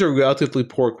studies are relatively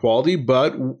poor quality,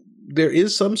 but there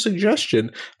is some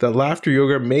suggestion that laughter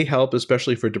yoga may help,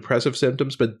 especially for depressive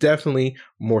symptoms, but definitely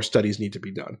more studies need to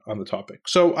be done on the topic.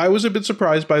 So I was a bit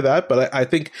surprised by that, but I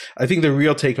think the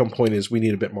real take-home point is we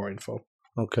need a bit more info.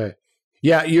 Okay.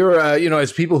 Yeah, you're,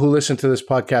 as people who listen to this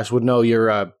podcast would know,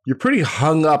 you're pretty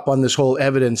hung up on this whole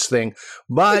evidence thing.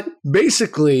 But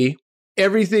basically,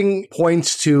 everything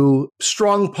points to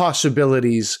strong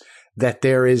possibilities that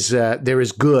there is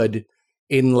good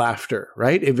in laughter,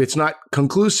 right? If it's not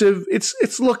conclusive,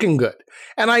 it's looking good.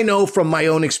 And I know from my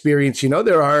own experience,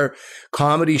 there are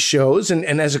comedy shows, and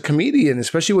as a comedian,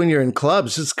 especially when you're in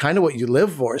clubs, it's kind of what you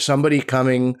live for. Somebody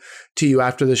coming to you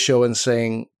after the show and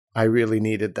saying, I really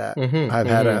needed that. I've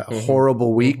had a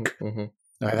horrible week.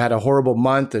 I've had a horrible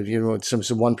month.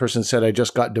 One person said, I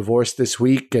just got divorced this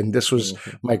week, and this was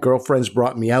my girlfriend's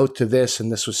brought me out to this, and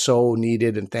this was so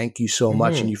needed, and thank you so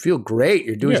much. And you feel great.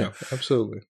 You're doing it.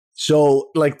 Absolutely. So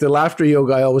like the laughter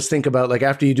yoga, I always think about, like,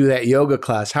 after you do that yoga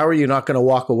class, how are you not going to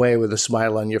walk away with a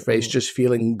smile on your face, just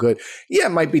feeling good? Yeah,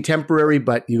 it might be temporary,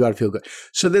 but you got to feel good.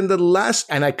 So then the last,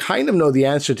 and I kind of know the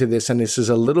answer to this, and this is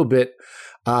a little bit,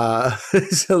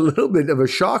 it's a little bit of a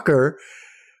shocker.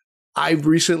 I've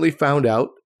recently found out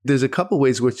there's a couple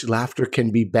ways which laughter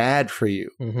can be bad for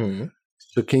you.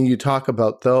 So can you talk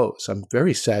about those? I'm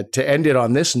very sad to end it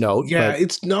on this note. Yeah,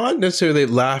 it's not necessarily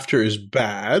that laughter is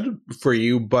bad for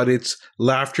you, but it's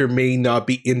laughter may not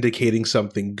be indicating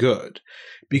something good.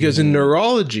 Because in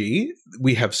neurology,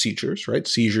 we have seizures, right?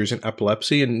 Seizures and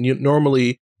epilepsy. And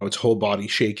normally it's whole body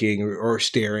shaking or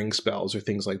staring spells or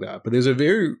things like that. But there's a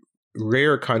very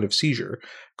rare kind of seizure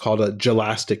called a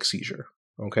gelastic seizure.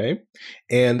 Okay.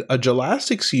 And a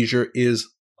gelastic seizure is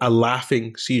a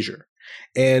laughing seizure.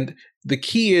 And the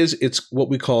key is it's what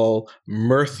we call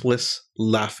mirthless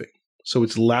laughing. So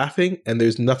it's laughing and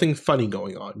there's nothing funny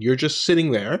going on. You're just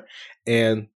sitting there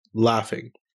and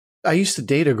laughing. I used to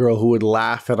date a girl who would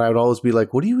laugh, and I would always be like,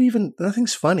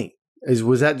 nothing's funny.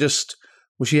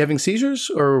 Was she having seizures,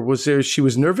 or she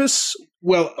was nervous?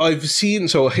 Well,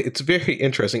 so it's very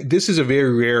interesting. This is a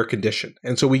very rare condition.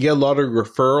 And so we get a lot of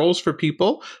referrals for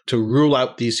people to rule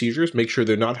out these seizures, make sure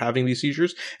they're not having these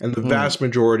seizures. And the vast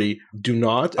majority do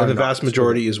not. And the vast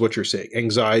majority is what you're saying: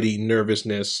 anxiety,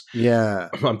 nervousness. Yeah.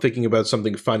 I'm thinking about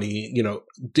something funny,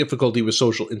 difficulty with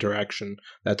social interaction,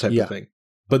 that type of thing.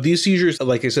 But these seizures,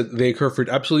 like I said, they occur for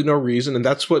absolutely no reason. And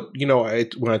that's what,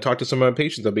 when I talk to some of my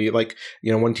patients, I'll be like,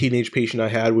 one teenage patient I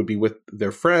had would be with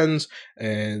their friends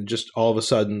and just all of a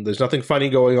sudden there's nothing funny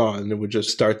going on and it would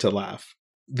just start to laugh.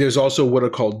 There's also what are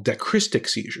called diachristic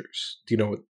seizures. Do you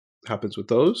know what happens with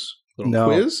those? No.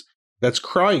 Quiz? That's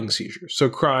crying seizures. So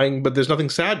crying, but there's nothing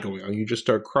sad going on. You just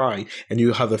start crying and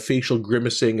you have the facial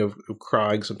grimacing of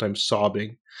crying, sometimes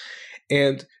sobbing.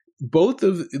 And both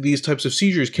of these types of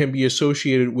seizures can be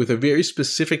associated with a very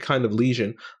specific kind of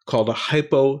lesion called a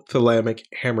hypothalamic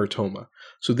hamartoma.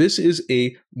 So this is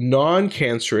a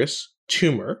non-cancerous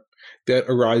tumor that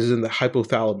arises in the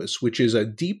hypothalamus, which is a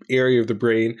deep area of the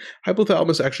brain.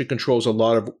 Hypothalamus actually controls a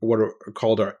lot of what are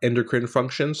called our endocrine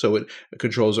functions. So it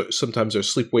controls sometimes our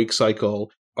sleep-wake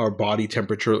cycle, our body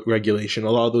temperature regulation.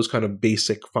 A lot of those kind of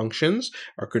basic functions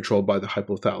are controlled by the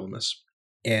hypothalamus.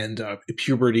 And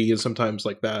puberty is sometimes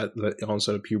like that, the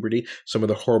onset of puberty. Some of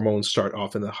the hormones start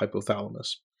off in the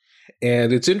hypothalamus.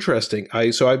 And it's interesting.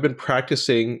 I've been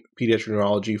practicing pediatric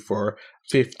neurology for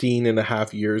 15 and a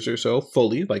half years or so,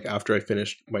 fully, like after I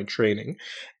finished my training.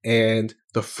 And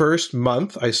the first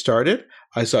month I started,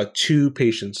 I saw 2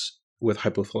 patients with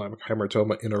hypothalamic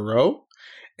hamartoma in a row.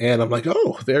 And I'm like,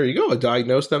 oh, there you go. I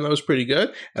diagnosed them. That was pretty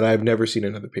good. And I've never seen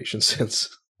another patient since.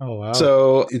 Oh, wow.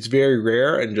 So it's very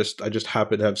rare, and I just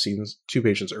happen to have seen 2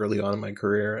 patients early on in my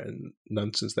career and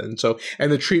none since then. So,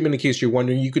 and the treatment, in case you're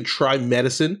wondering, you could try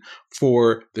medicine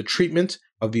for the treatment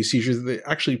of these seizures. They're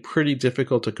actually pretty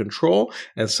difficult to control,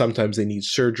 and sometimes they need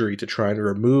surgery to try and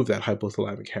remove that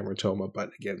hypothalamic hamartoma. But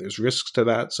again, there's risks to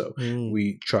that, so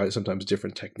we try sometimes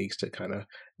different techniques to kind of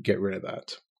get rid of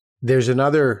that. There's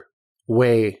another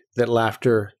way that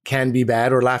laughter can be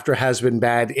bad, or laughter has been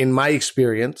bad in my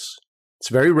experience. It's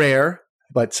very rare,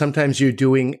 but sometimes you're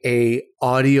doing a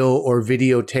audio or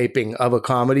videotaping of a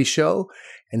comedy show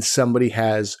and somebody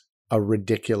has a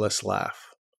ridiculous laugh.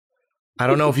 I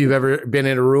don't know if you've ever been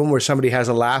in a room where somebody has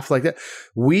a laugh like that.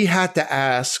 We had to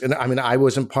ask, and I mean, I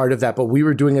wasn't part of that, but we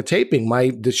were doing a taping.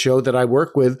 The show that I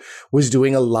work with was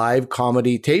doing a live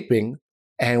comedy taping,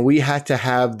 and we had to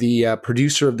have the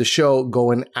producer of the show go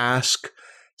and ask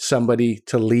somebody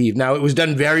to leave. Now, it was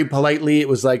done very politely. It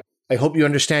was like, I hope you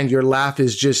understand your laugh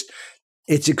is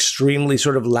it's extremely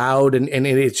sort of loud and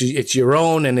it's your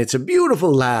own and it's a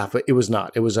beautiful laugh. It was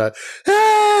not. It was a,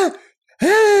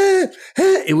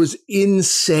 it was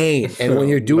insane. And when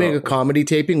you're doing a comedy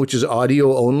taping, which is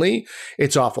audio only,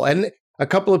 it's awful. And a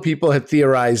couple of people have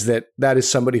theorized that is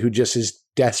somebody who just is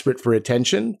desperate for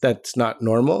attention. That's not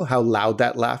normal, how loud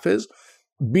that laugh is.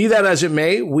 Be that as it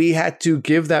may, we had to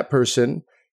give that person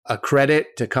a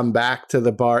credit to come back to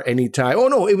the bar anytime. Oh,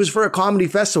 no, it was for a comedy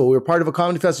festival. We were part of a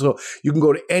comedy festival. You can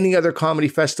go to any other comedy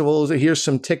festivals. Here's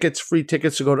some tickets, free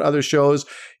tickets to go to other shows.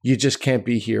 You just can't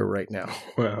be here right now.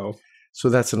 Wow. So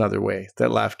that's another way that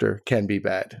laughter can be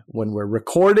bad. When we're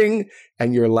recording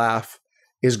and your laugh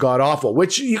is god awful,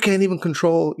 which you can't even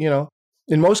control,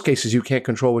 In most cases, you can't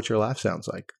control what your laugh sounds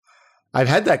like. I've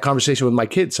had that conversation with my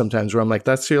kids sometimes where I'm like,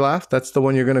 that's your laugh? That's the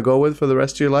one you're going to go with for the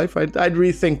rest of your life? I'd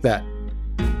rethink that.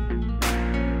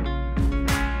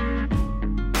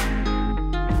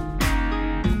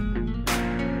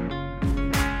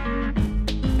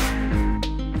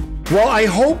 Well, I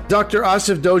hope Dr.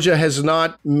 Asif Doja has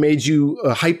not made you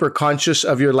hyper-conscious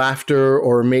of your laughter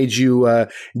or made you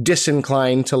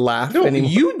disinclined to laugh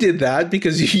anymore. You did that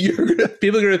because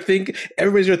people are going to think,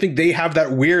 everybody's going to think they have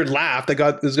that weird laugh that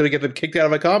is going to get them kicked out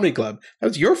of a comedy club. That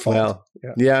was your fault. Well,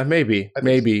 yeah, maybe.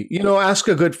 Ask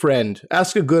a good friend.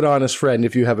 Ask a good, honest friend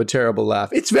if you have a terrible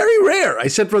laugh. It's very rare. I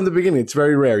said from the beginning, it's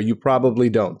very rare. You probably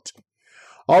don't.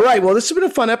 All right. Well, this has been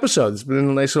a fun episode. It's been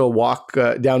a nice little walk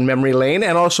down memory lane.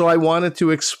 And also, I wanted to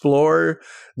explore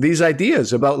these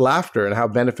ideas about laughter and how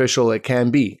beneficial it can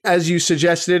be. As you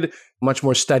suggested, much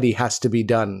more study has to be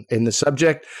done in the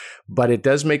subject, but it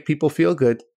does make people feel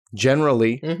good,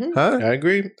 generally. Mm-hmm. Huh? I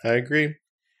agree.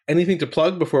 Anything to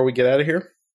plug before we get out of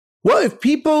here? Well, if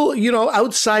people,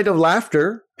 outside of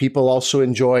laughter, people also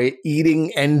enjoy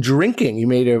eating and drinking. You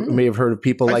may have heard of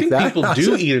people like that. People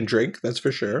do eat and drink, that's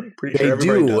for sure. Pretty sure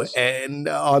everybody does. And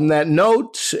on that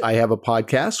note, I have a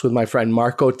podcast with my friend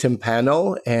Marco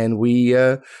Timpano, and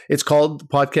it's called the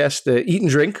podcast Eat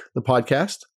and Drink, the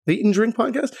podcast. The Eat and Drink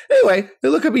podcast? Anyway,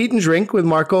 look up Eat and Drink with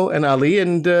Marco and Ali,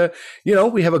 and,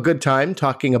 we have a good time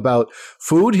talking about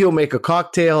food. He'll make a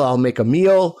cocktail, I'll make a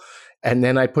meal. And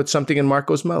then I put something in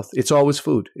Marco's mouth. It's always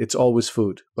food.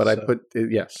 But I put,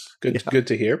 yes. Good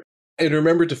to hear. And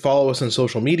remember to follow us on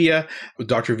social media with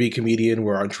Dr. V Comedian.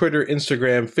 We're on Twitter,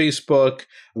 Instagram, Facebook.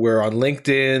 We're on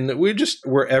LinkedIn.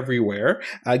 We're everywhere.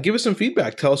 Give us some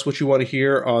feedback. Tell us what you want to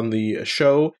hear on the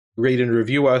show. Rate and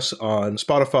review us on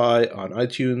Spotify, on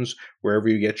iTunes, wherever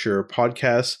you get your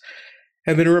podcasts.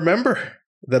 And then remember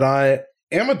that I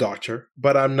am a doctor,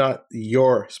 but I'm not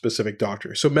your specific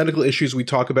doctor. So medical issues we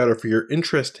talk about are for your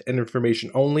interest and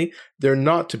information only. They're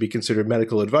not to be considered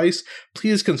medical advice.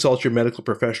 Please consult your medical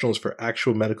professionals for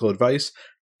actual medical advice.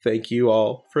 Thank you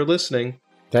all for listening.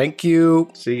 Thank you.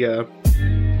 See ya.